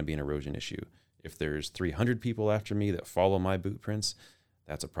probably not going to be an erosion issue. If there's 300 people after me that follow my boot prints,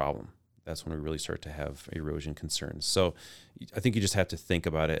 that's a problem. That's when we really start to have erosion concerns. So I think you just have to think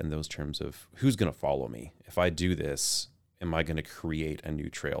about it in those terms of who's going to follow me. If I do this, am I going to create a new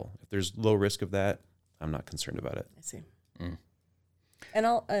trail? If there's low risk of that, I'm not concerned about it. I see. And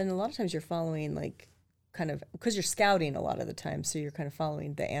a lot of times you're following, like, kind of, because you're scouting a lot of the time, so you're kind of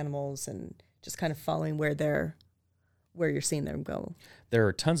following the animals and just kind of following where you're seeing them go. There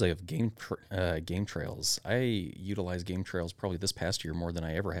are tons of game trails. I utilize game trails probably this past year more than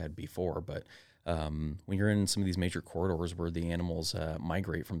I ever had before. But when you're in some of these major corridors where the animals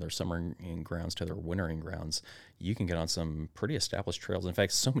migrate from their summering grounds to their wintering grounds, you can get on some pretty established trails. In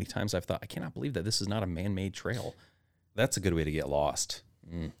fact, so many times I've thought, I cannot believe that this is not a man-made trail. That's a good way to get lost.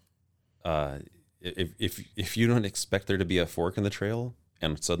 If you don't expect there to be a fork in the trail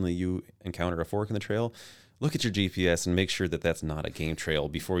and suddenly you encounter a fork in the trail, look at your GPS and make sure that that's not a game trail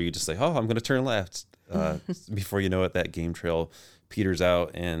before you just say, oh, I'm going to turn left. Before you know it, that game trail peters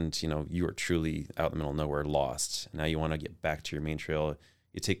out and, you are truly out in the middle of nowhere, lost. Now you want to get back to your main trail.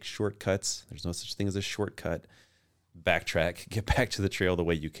 You take shortcuts. There's no such thing as a shortcut. Backtrack, get back to the trail the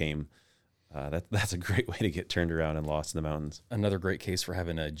way you came. That's a great way to get turned around and lost in the mountains. Another great case for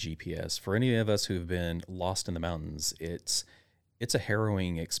having a GPS. For any of us who've been lost in the mountains, it's a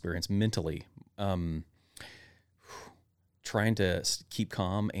harrowing experience mentally. Trying to keep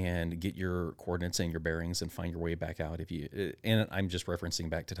calm and get your coordinates and your bearings and find your way back out. And I'm just referencing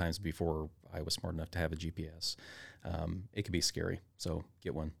back to times before I was smart enough to have a GPS. It can be scary, so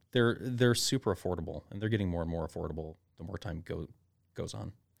get one. They're super affordable, and they're getting more and more affordable the more time goes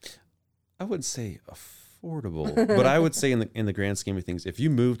on. I would say affordable, but I would say in the grand scheme of things, if you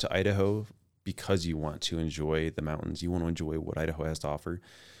move to Idaho because you want to enjoy the mountains, you want to enjoy what Idaho has to offer,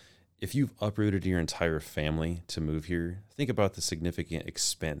 if you've uprooted your entire family to move here, think about the significant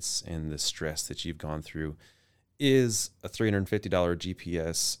expense and the stress that you've gone through. Is a $350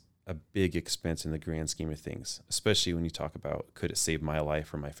 GPS a big expense in the grand scheme of things, especially when you talk about, could it save my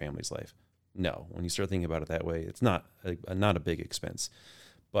life or my family's life? No. When you start thinking about it that way, it's not a big expense,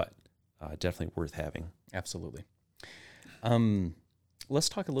 but definitely worth having. Absolutely. Let's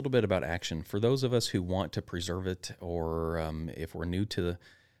talk a little bit about action. For those of us who want to preserve it, or if we're new to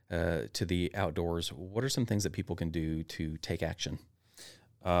the outdoors, what are some things that people can do to take action?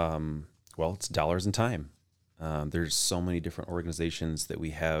 Well, it's dollars and time. There's so many different organizations that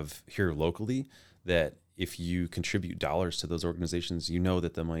we have here locally that if you contribute dollars to those organizations, you know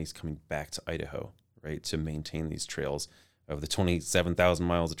that the money's coming back to Idaho, right, to maintain these trails of the 27,000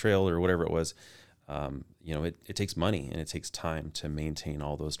 miles of trail or whatever it was. It takes money and it takes time to maintain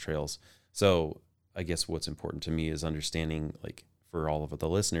all those trails. So I guess what's important to me is understanding, like, for all of the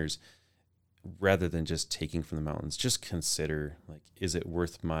listeners, rather than just taking from the mountains, just consider, like, is it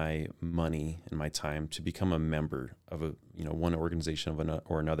worth my money and my time to become a member of one organization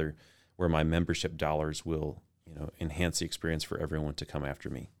or another, where my membership dollars will, enhance the experience for everyone to come after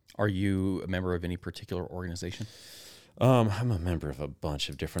me. Are you a member of any particular organization? I'm a member of a bunch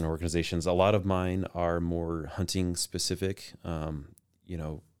of different organizations. A lot of mine are more hunting specific.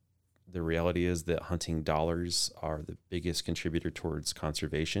 The reality is that hunting dollars are the biggest contributor towards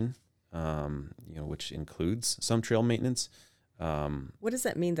conservation, which includes some trail maintenance. What does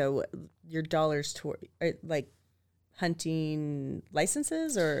that mean, though? Your dollars toward, like, hunting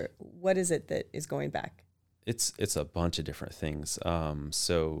licenses, or what is it that is going back? It's a bunch of different things.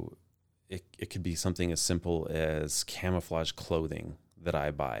 So it could be something as simple as camouflage clothing that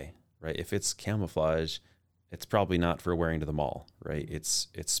I buy, right? If it's camouflage, it's probably not for wearing to the mall, right? It's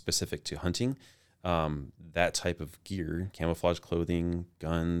specific to hunting. That type of gear, camouflage clothing,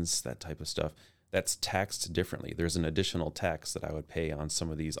 guns, that type of stuff, that's taxed differently. There's an additional tax that I would pay on some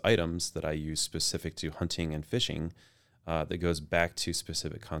of these items that I use specific to hunting and fishing, that goes back to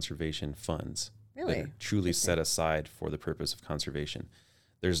specific conservation funds. Really? That are truly set aside for the purpose of conservation.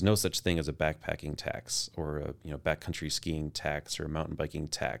 There's no such thing as a backpacking tax or a backcountry skiing tax or a mountain biking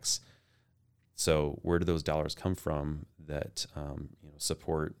tax. So where do those dollars come from that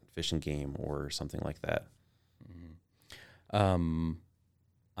support Fish and Game or something like that? Mm-hmm.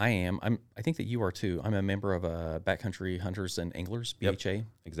 I think that you are too. I'm a member of Backcountry Hunters and Anglers, BHA. Yep,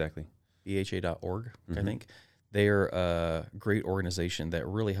 exactly. BHA.org, I think. They're a great organization that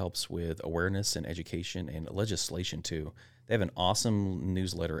really helps with awareness and education and legislation too. They have an awesome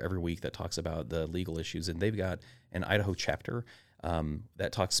newsletter every week that talks about the legal issues, and they've got an Idaho chapter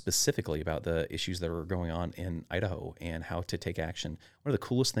that talks specifically about the issues that are going on in Idaho and how to take action. One of the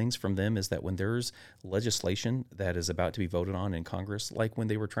coolest things from them is that when there's legislation that is about to be voted on in Congress, like when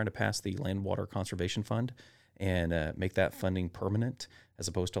they were trying to pass the Land Water Conservation Fund and make that funding permanent as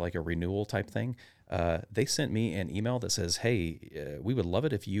opposed to like a renewal type thing, they sent me an email that says, hey, we would love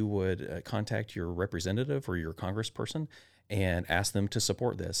it if you would contact your representative or your congressperson and ask them to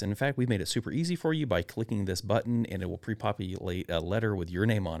support this. And in fact, we've made it super easy for you by clicking this button, and it will pre-populate a letter with your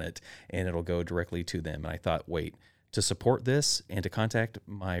name on it, and it'll go directly to them. And I thought, wait, to support this and to contact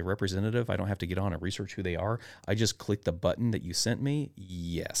my representative, I don't have to get on and research who they are. I just click the button that you sent me.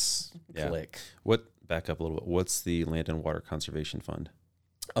 Yes. Yeah. Click. Back up a little bit. What's the Land and Water Conservation Fund?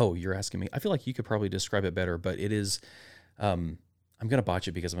 Oh, you're asking me. I feel like you could probably describe it better, but it is, I'm going to botch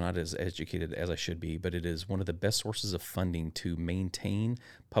it because I'm not as educated as I should be, but it is one of the best sources of funding to maintain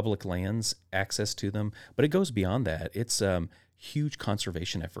public lands, access to them. But it goes beyond that. It's huge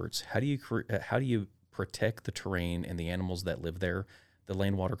conservation efforts. How do you protect the terrain and the animals that live there? The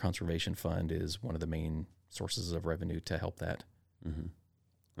Land Water Conservation Fund is one of the main sources of revenue to help that. Mm-hmm.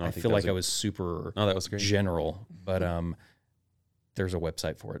 I feel like I was super that was great. general, but there's a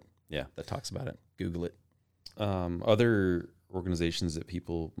website for it. Yeah, that talks about it. Google it. Other organizations that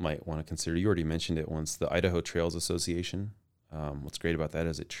people might want to consider, you already mentioned it once, the Idaho Trails Association. What's great about that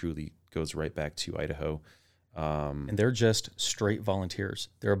is it truly goes right back to Idaho. And they're just straight volunteers.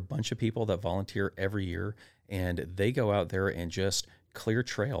 There are a bunch of people that volunteer every year, and they go out there and just clear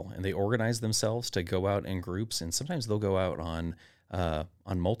trail, and they organize themselves to go out in groups. And sometimes they'll go out on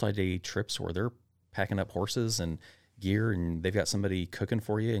multi-day trips where they're packing up horses and gear, and they've got somebody cooking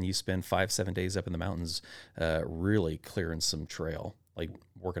for you, and you spend 5-7 days up in the mountains really clearing some trail, like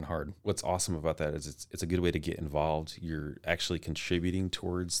working hard. What's awesome about that is it's a good way to get involved. You're actually contributing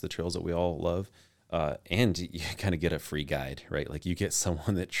towards the trails that we all love. And you kind of get a free guide, right? Like you get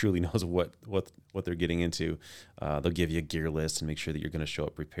someone that truly knows what they're getting into. They'll give you a gear list and make sure that you're going to show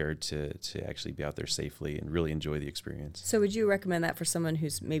up prepared to actually be out there safely and really enjoy the experience. So would you recommend that for someone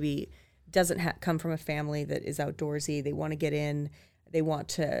who's maybe doesn't come from a family that is outdoorsy? They want to get in, they want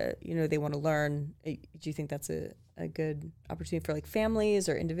to, they want to learn. Do you think that's a good opportunity for like families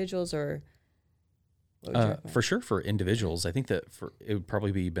or individuals, or? For sure, for individuals, I think that it would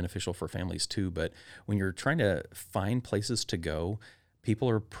probably be beneficial for families too. But when you're trying to find places to go, people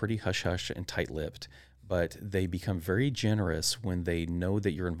are pretty hush-hush and tight-lipped, but they become very generous when they know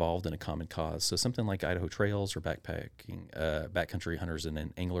that you're involved in a common cause. So something like Idaho Trails or backpacking, backcountry hunters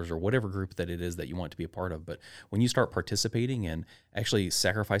and anglers, or whatever group that it is that you want to be a part of. But when you start participating and actually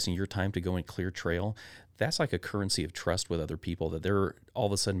sacrificing your time to go and clear trail, that's like a currency of trust with other people, that they're all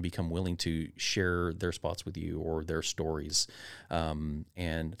of a sudden become willing to share their spots with you or their stories.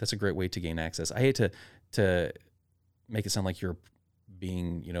 And that's a great way to gain access. I hate to make it sound like you're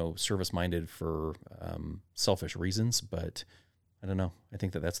being, service-minded for selfish reasons, but I don't know. I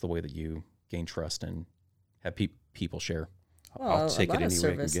think that that's the way that you gain trust and have people share. Well, I'll take it any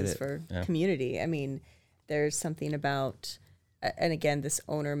way I can get it. For community. I mean, there's something about, and again, this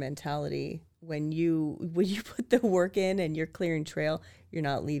owner mentality. When you put the work in and you're clearing trail, you're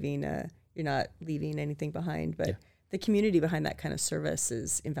not leaving anything behind. But the community behind that kind of service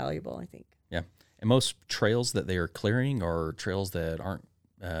is invaluable, I think. Yeah, and most trails that they are clearing are trails that aren't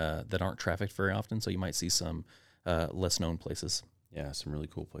trafficked very often. So you might see some less known places. Yeah, some really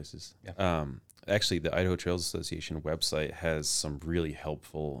cool places. Yeah. Actually, the Idaho Trails Association website has some really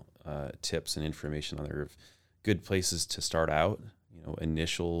helpful tips and information on there of good places to start out.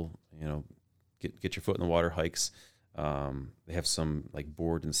 Initial, get your foot in the water hikes. They have some like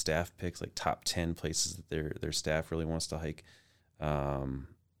board and staff picks, like top 10 places that their staff really wants to hike.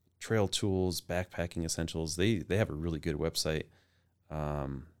 Trail tools, backpacking essentials. They have a really good website.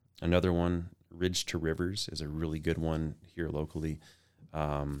 Another one, Ridge to Rivers, is a really good one here locally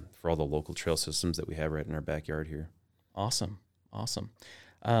for all the local trail systems that we have right in our backyard here. Awesome.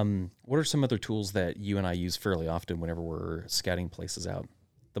 What are some other tools that you and I use fairly often whenever we're scouting places out?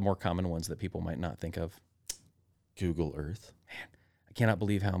 The more common ones that people might not think of. Google Earth. Man, I cannot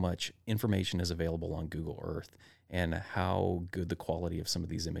believe how much information is available on Google Earth and how good the quality of some of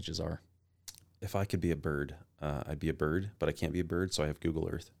these images are. If I could be a bird, I'd be a bird, but I can't be a bird, so I have Google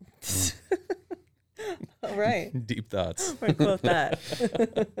Earth. All right. Deep thoughts. We're going to quote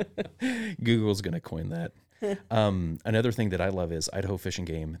that. Google's going to coin that. Another thing that I love is Idaho Fish and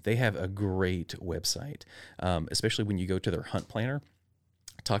Game. They have a great website, especially when you go to their hunt planner.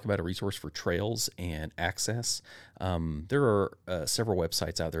 talk about a resource for trails and access. There are several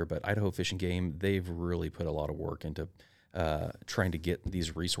websites out there, but Idaho Fish and Game, they've really put a lot of work into trying to get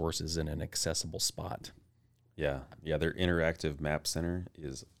these resources in an accessible spot. Yeah. Their interactive map center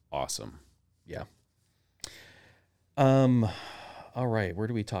is awesome. Yeah. All right. Where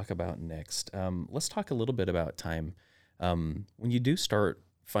do we talk about next? Let's talk a little bit about time. When you do start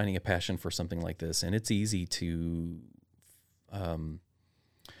finding a passion for something like this, and it's easy to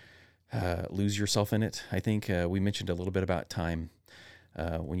lose yourself in it. I think we mentioned a little bit about time.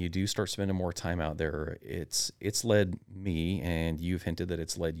 When you do start spending more time out there, it's led me, and you've hinted that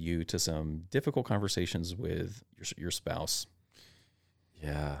it's led you to some difficult conversations with your spouse.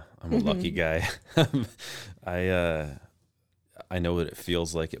 Yeah, I'm a lucky guy. I know what it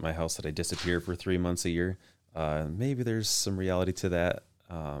feels like at my house that I disappear for 3 months a year. Maybe there's some reality to that.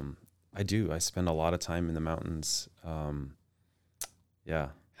 I do. I spend a lot of time in the mountains. Yeah.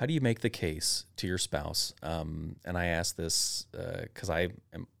 How do you make the case to your spouse? And I ask this because I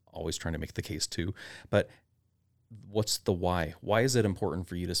am always trying to make the case too, but what's the why? Why is it important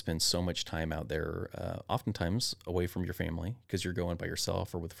for you to spend so much time out there, oftentimes away from your family because you're going by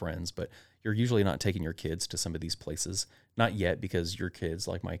yourself or with friends, but you're usually not taking your kids to some of these places? Not yet, because your kids,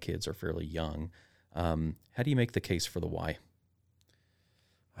 like my kids, are fairly young. How do you make the case for the why?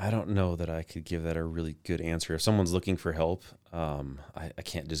 I don't know that I could give that a really good answer. If someone's looking for help, I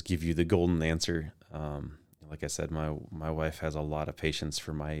can't just give you the golden answer. Like I said, my wife has a lot of patience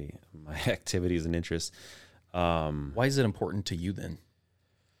for my activities and interests. Why is it important to you then?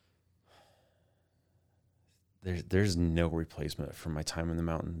 There's no replacement for my time in the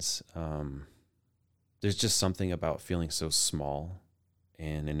mountains. There's just something about feeling so small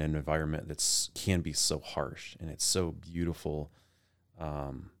and in an environment can be so harsh, and it's so beautiful.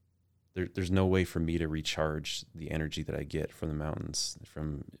 There's no way for me to recharge the energy that I get from the mountains,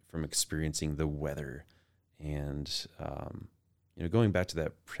 from experiencing the weather, and going back to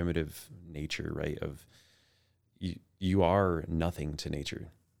that primitive nature, right? Of you are nothing to nature.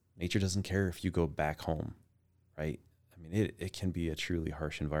 Nature doesn't care if you go back home, right? I mean, it can be a truly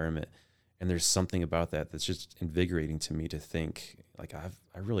harsh environment, and there's something about that that's just invigorating to me to think like I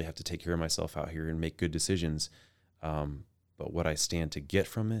really have to take care of myself out here and make good decisions. But what I stand to get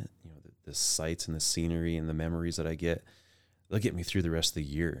from it, the sights and the scenery and the memories that I get, they'll get me through the rest of the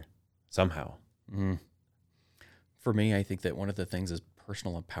year somehow. Mm. For me, I think that one of the things is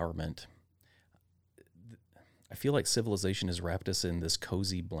personal empowerment. I feel like civilization has wrapped us in this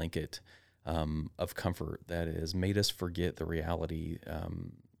cozy blanket of comfort that has made us forget the reality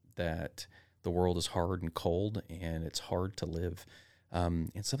that the world is hard and cold, and it's hard to live. And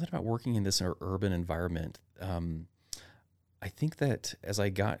something about working in this urban environment, I think that as I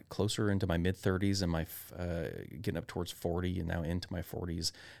got closer into my mid-30s and my getting up towards 40 and now into my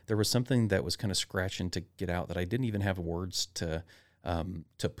 40s, there was something that was kind of scratching to get out that I didn't even have words to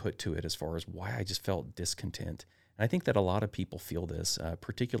put to it as far as why I just felt discontent. And I think that a lot of people feel this,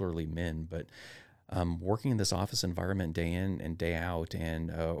 particularly men, but working in this office environment day in and day out,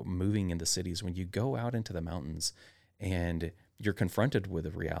 and moving in the cities, when you go out into the mountains and you're confronted with the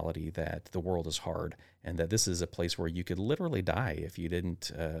reality that the world is hard and that this is a place where you could literally die if you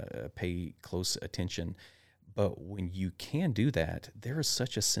didn't pay close attention. But when you can do that, there is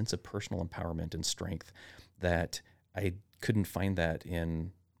such a sense of personal empowerment and strength that I couldn't find that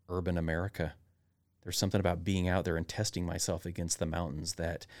in urban America. There's something about being out there and testing myself against the mountains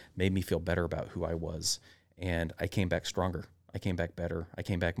that made me feel better about who I was. And I came back stronger. I came back better. I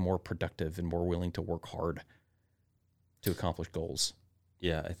came back more productive and more willing to work hard to accomplish goals.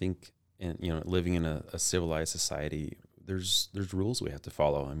 Yeah, I think, living in a civilized society, there's rules we have to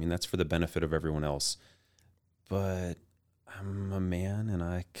follow. I mean, that's for the benefit of everyone else. But I'm a man, and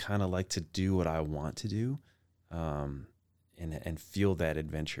I kind of like to do what I want to do, and feel that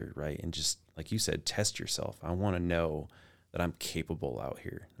adventure, right? And just like you said, test yourself. I want to know that I'm capable out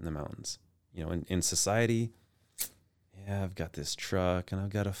here in the mountains. In society, yeah, I've got this truck and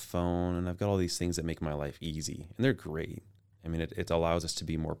I've got a phone and I've got all these things that make my life easy, and they're great. I mean, it allows us to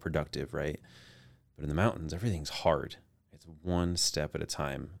be more productive, right? But in the mountains, everything's hard. It's one step at a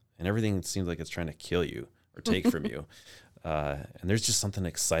time, and everything seems like it's trying to kill you or take from you. And there's just something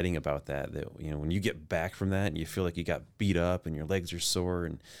exciting about that, when you get back from that and you feel like you got beat up and your legs are sore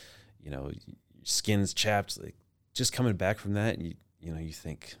and, your skin's chapped, like just coming back from that, and you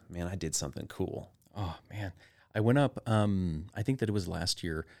think, man, I did something cool. Oh man. I went up, I think that it was last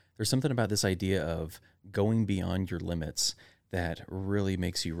year. There's something about this idea of going beyond your limits that really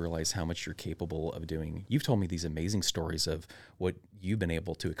makes you realize how much you're capable of doing. You've told me these amazing stories of what you've been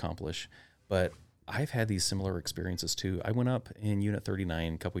able to accomplish, but I've had these similar experiences too. I went up in Unit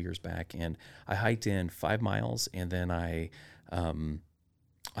 39 a couple years back, and I hiked in 5 miles, and then I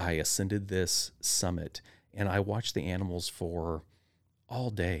ascended this summit, and I watched the animals for all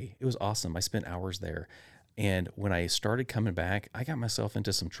day. It was awesome. I spent hours there. And when I started coming back, I got myself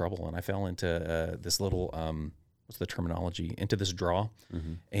into some trouble, and I fell into this little, what's the terminology, into this draw.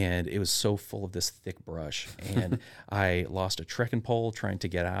 And it was so full of this thick brush. And I lost a trekking pole trying to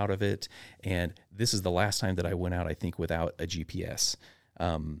get out of it. And this is the last time that I went out, I think, without a GPS.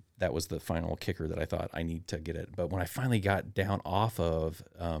 That was the final kicker that I thought I need to get it. But when I finally got down off of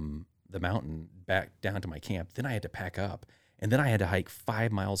the mountain back down to my camp, then I had to pack up. And then I had to hike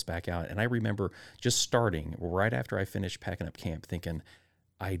 5 miles back out. And I remember just starting right after I finished packing up camp thinking,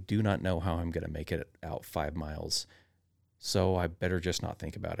 I do not know how I'm going to make it out 5 miles. So I better just not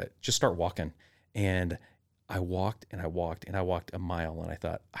think about it. Just start walking. And I walked and I walked and I walked a mile, and I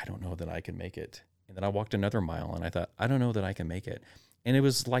thought, I don't know that I can make it. And then I walked another mile, and I thought, I don't know that I can make it. And it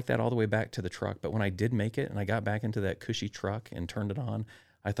was like that all the way back to the truck. But when I did make it and I got back into that cushy truck and turned it on,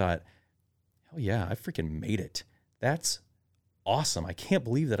 I thought, hell yeah, I freaking made it. That's awesome. I can't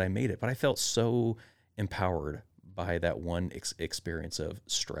believe that I made it. But I felt so empowered by that one experience of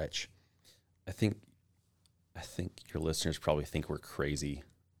stretch. I think your listeners probably think we're crazy.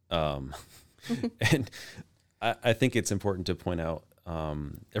 And I think it's important to point out,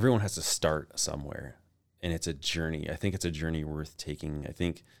 everyone has to start somewhere, and it's a journey. I think it's a journey worth taking. I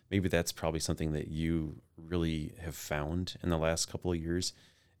think maybe that's probably something that you really have found in the last couple of years,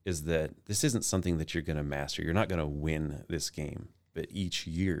 is that this isn't something that you're going to master. You're not going to win this game, but each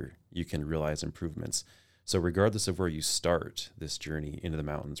year you can realize improvements. So regardless of where you start this journey into the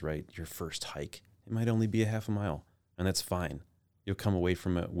mountains, right? Your first hike, it might only be a half a mile, and that's fine. You'll come away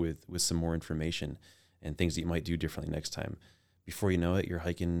from it with some more information and things that you might do differently next time. Before you know it, you're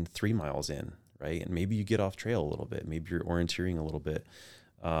hiking 3 miles in, right? And maybe you get off trail a little bit. Maybe you're orienteering a little bit.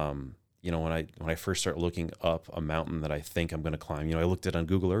 When I first start looking up a mountain that I think I'm going to climb, I looked at it on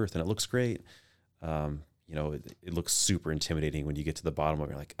Google Earth and it looks great. It looks super intimidating when you get to the bottom of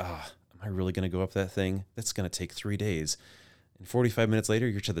it. You're like, am I really going to go up that thing? That's going to take 3 days. And 45 minutes later,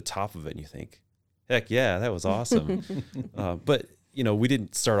 you're to the top of it and you think, heck yeah, that was awesome. But we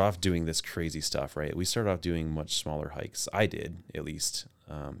didn't start off doing this crazy stuff, right? We started off doing much smaller hikes. I did, at least,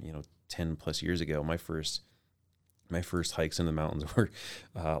 10 plus years ago. My first hikes in the mountains were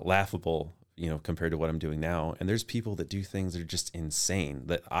laughable, compared to what I'm doing now. And there's people that do things that are just insane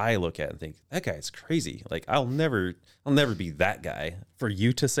that I look at and think, that guy's crazy. Like, I'll never be that guy. For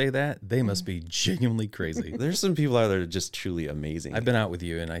you to say that, they must be genuinely crazy. There's some people out there that are just truly amazing. I've been out with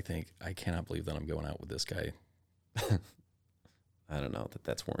you, and I think, I cannot believe that I'm going out with this guy. I don't know that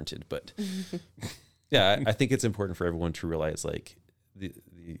that's warranted, but yeah, I think it's important for everyone to realize, like,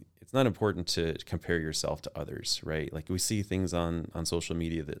 it's not important to compare yourself to others, right? Like, we see things on social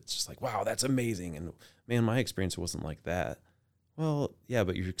media that's just like, wow, that's amazing. And man, my experience wasn't like that. Well, yeah,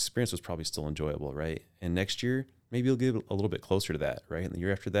 but your experience was probably still enjoyable, right? And next year, maybe you'll get a little bit closer to that, right? And the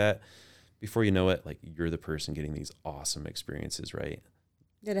year after that, before you know it, like, you're the person getting these awesome experiences, right?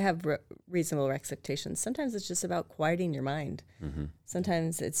 You got to have reasonable expectations. Sometimes it's just about quieting your mind. Mm-hmm.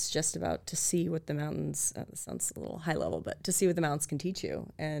 Sometimes it's just about to see what the mountains, this sounds a little high level, but to see what the mountains can teach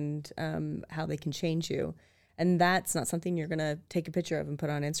you and how they can change you. And that's not something you're going to take a picture of and put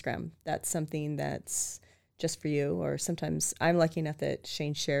on Instagram. That's something that's just for you. Or sometimes I'm lucky enough that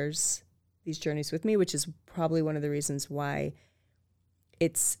Shane shares these journeys with me, which is probably one of the reasons why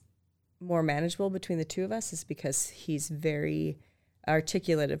it's more manageable between the two of us, is because he's very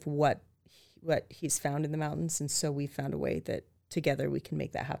articulate of what he's found in the mountains, and so we found a way that together we can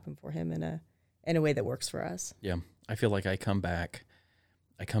make that happen for him in a way that works for us. Yeah, I feel like I come back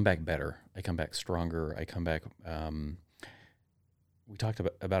better. I come back stronger. I come back. We talked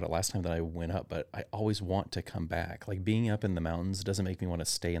about it last time that I went up, but I always want to come back. Like, being up in the mountains doesn't make me want to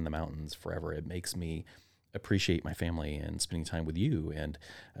stay in the mountains forever. It makes me appreciate my family and spending time with you and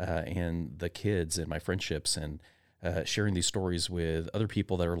the kids and my friendships and sharing these stories with other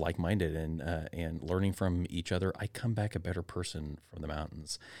people that are like-minded and learning from each other. I come back a better person from the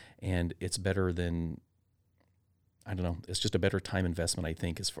mountains, and it's better than, I don't know, it's just a better time investment, I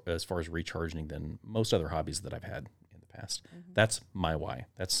think, as far as recharging than most other hobbies that I've had in the past. Mm-hmm. That's my why.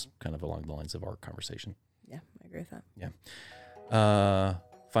 That's kind of along the lines of our conversation. Yeah, I agree with that. Yeah.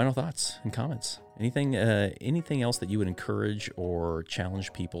 Final thoughts and comments. Anything else that you would encourage or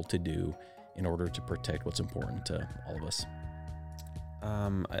challenge people to do in order to protect what's important to all of us?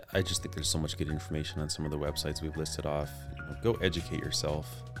 I just think there's so much good information on some of the websites we've listed off. Go educate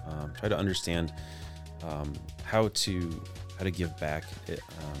yourself. Try to understand how to how to give back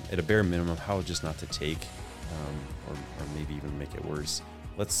at a bare minimum, how just not to take, or maybe even make it worse.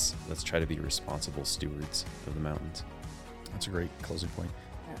 Let's try to be responsible stewards of the mountains. That's a great closing point.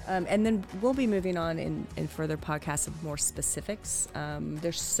 And then we'll be moving on in further podcasts of more specifics.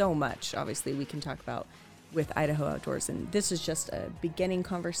 There's so much, obviously, we can talk about with Idaho Outdoors, and this is just a beginning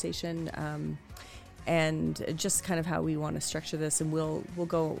conversation, and just kind of how we want to structure this. And we'll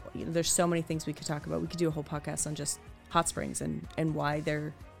go. There's so many things we could talk about. We could do a whole podcast on just hot springs and why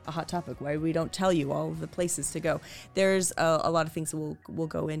they're a hot topic, why we don't tell you all of the places to go. There's a lot of things that we'll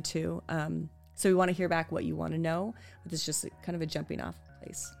go into. So we want to hear back what you want to know. But it's just kind of a jumping off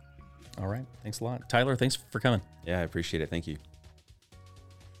place. All right. Thanks a lot. Tyler, thanks for coming. Yeah, I appreciate it. Thank you.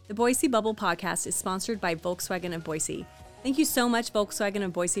 The Boise Bubble podcast is sponsored by Volkswagen of Boise. Thank you so much, Volkswagen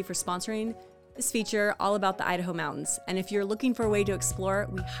of Boise, for sponsoring this feature all about the Idaho mountains. And if you're looking for a way to explore,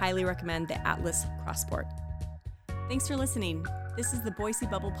 we highly recommend the Atlas Crossport. Thanks for listening. This is the Boise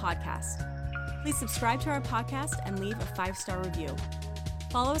Bubble podcast. Please subscribe to our podcast and leave a 5-star review.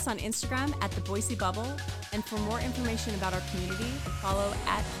 Follow us on Instagram at the Boise Bubble, and for more information about our community, follow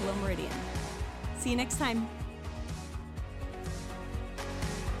at Hello Meridian. See you next time.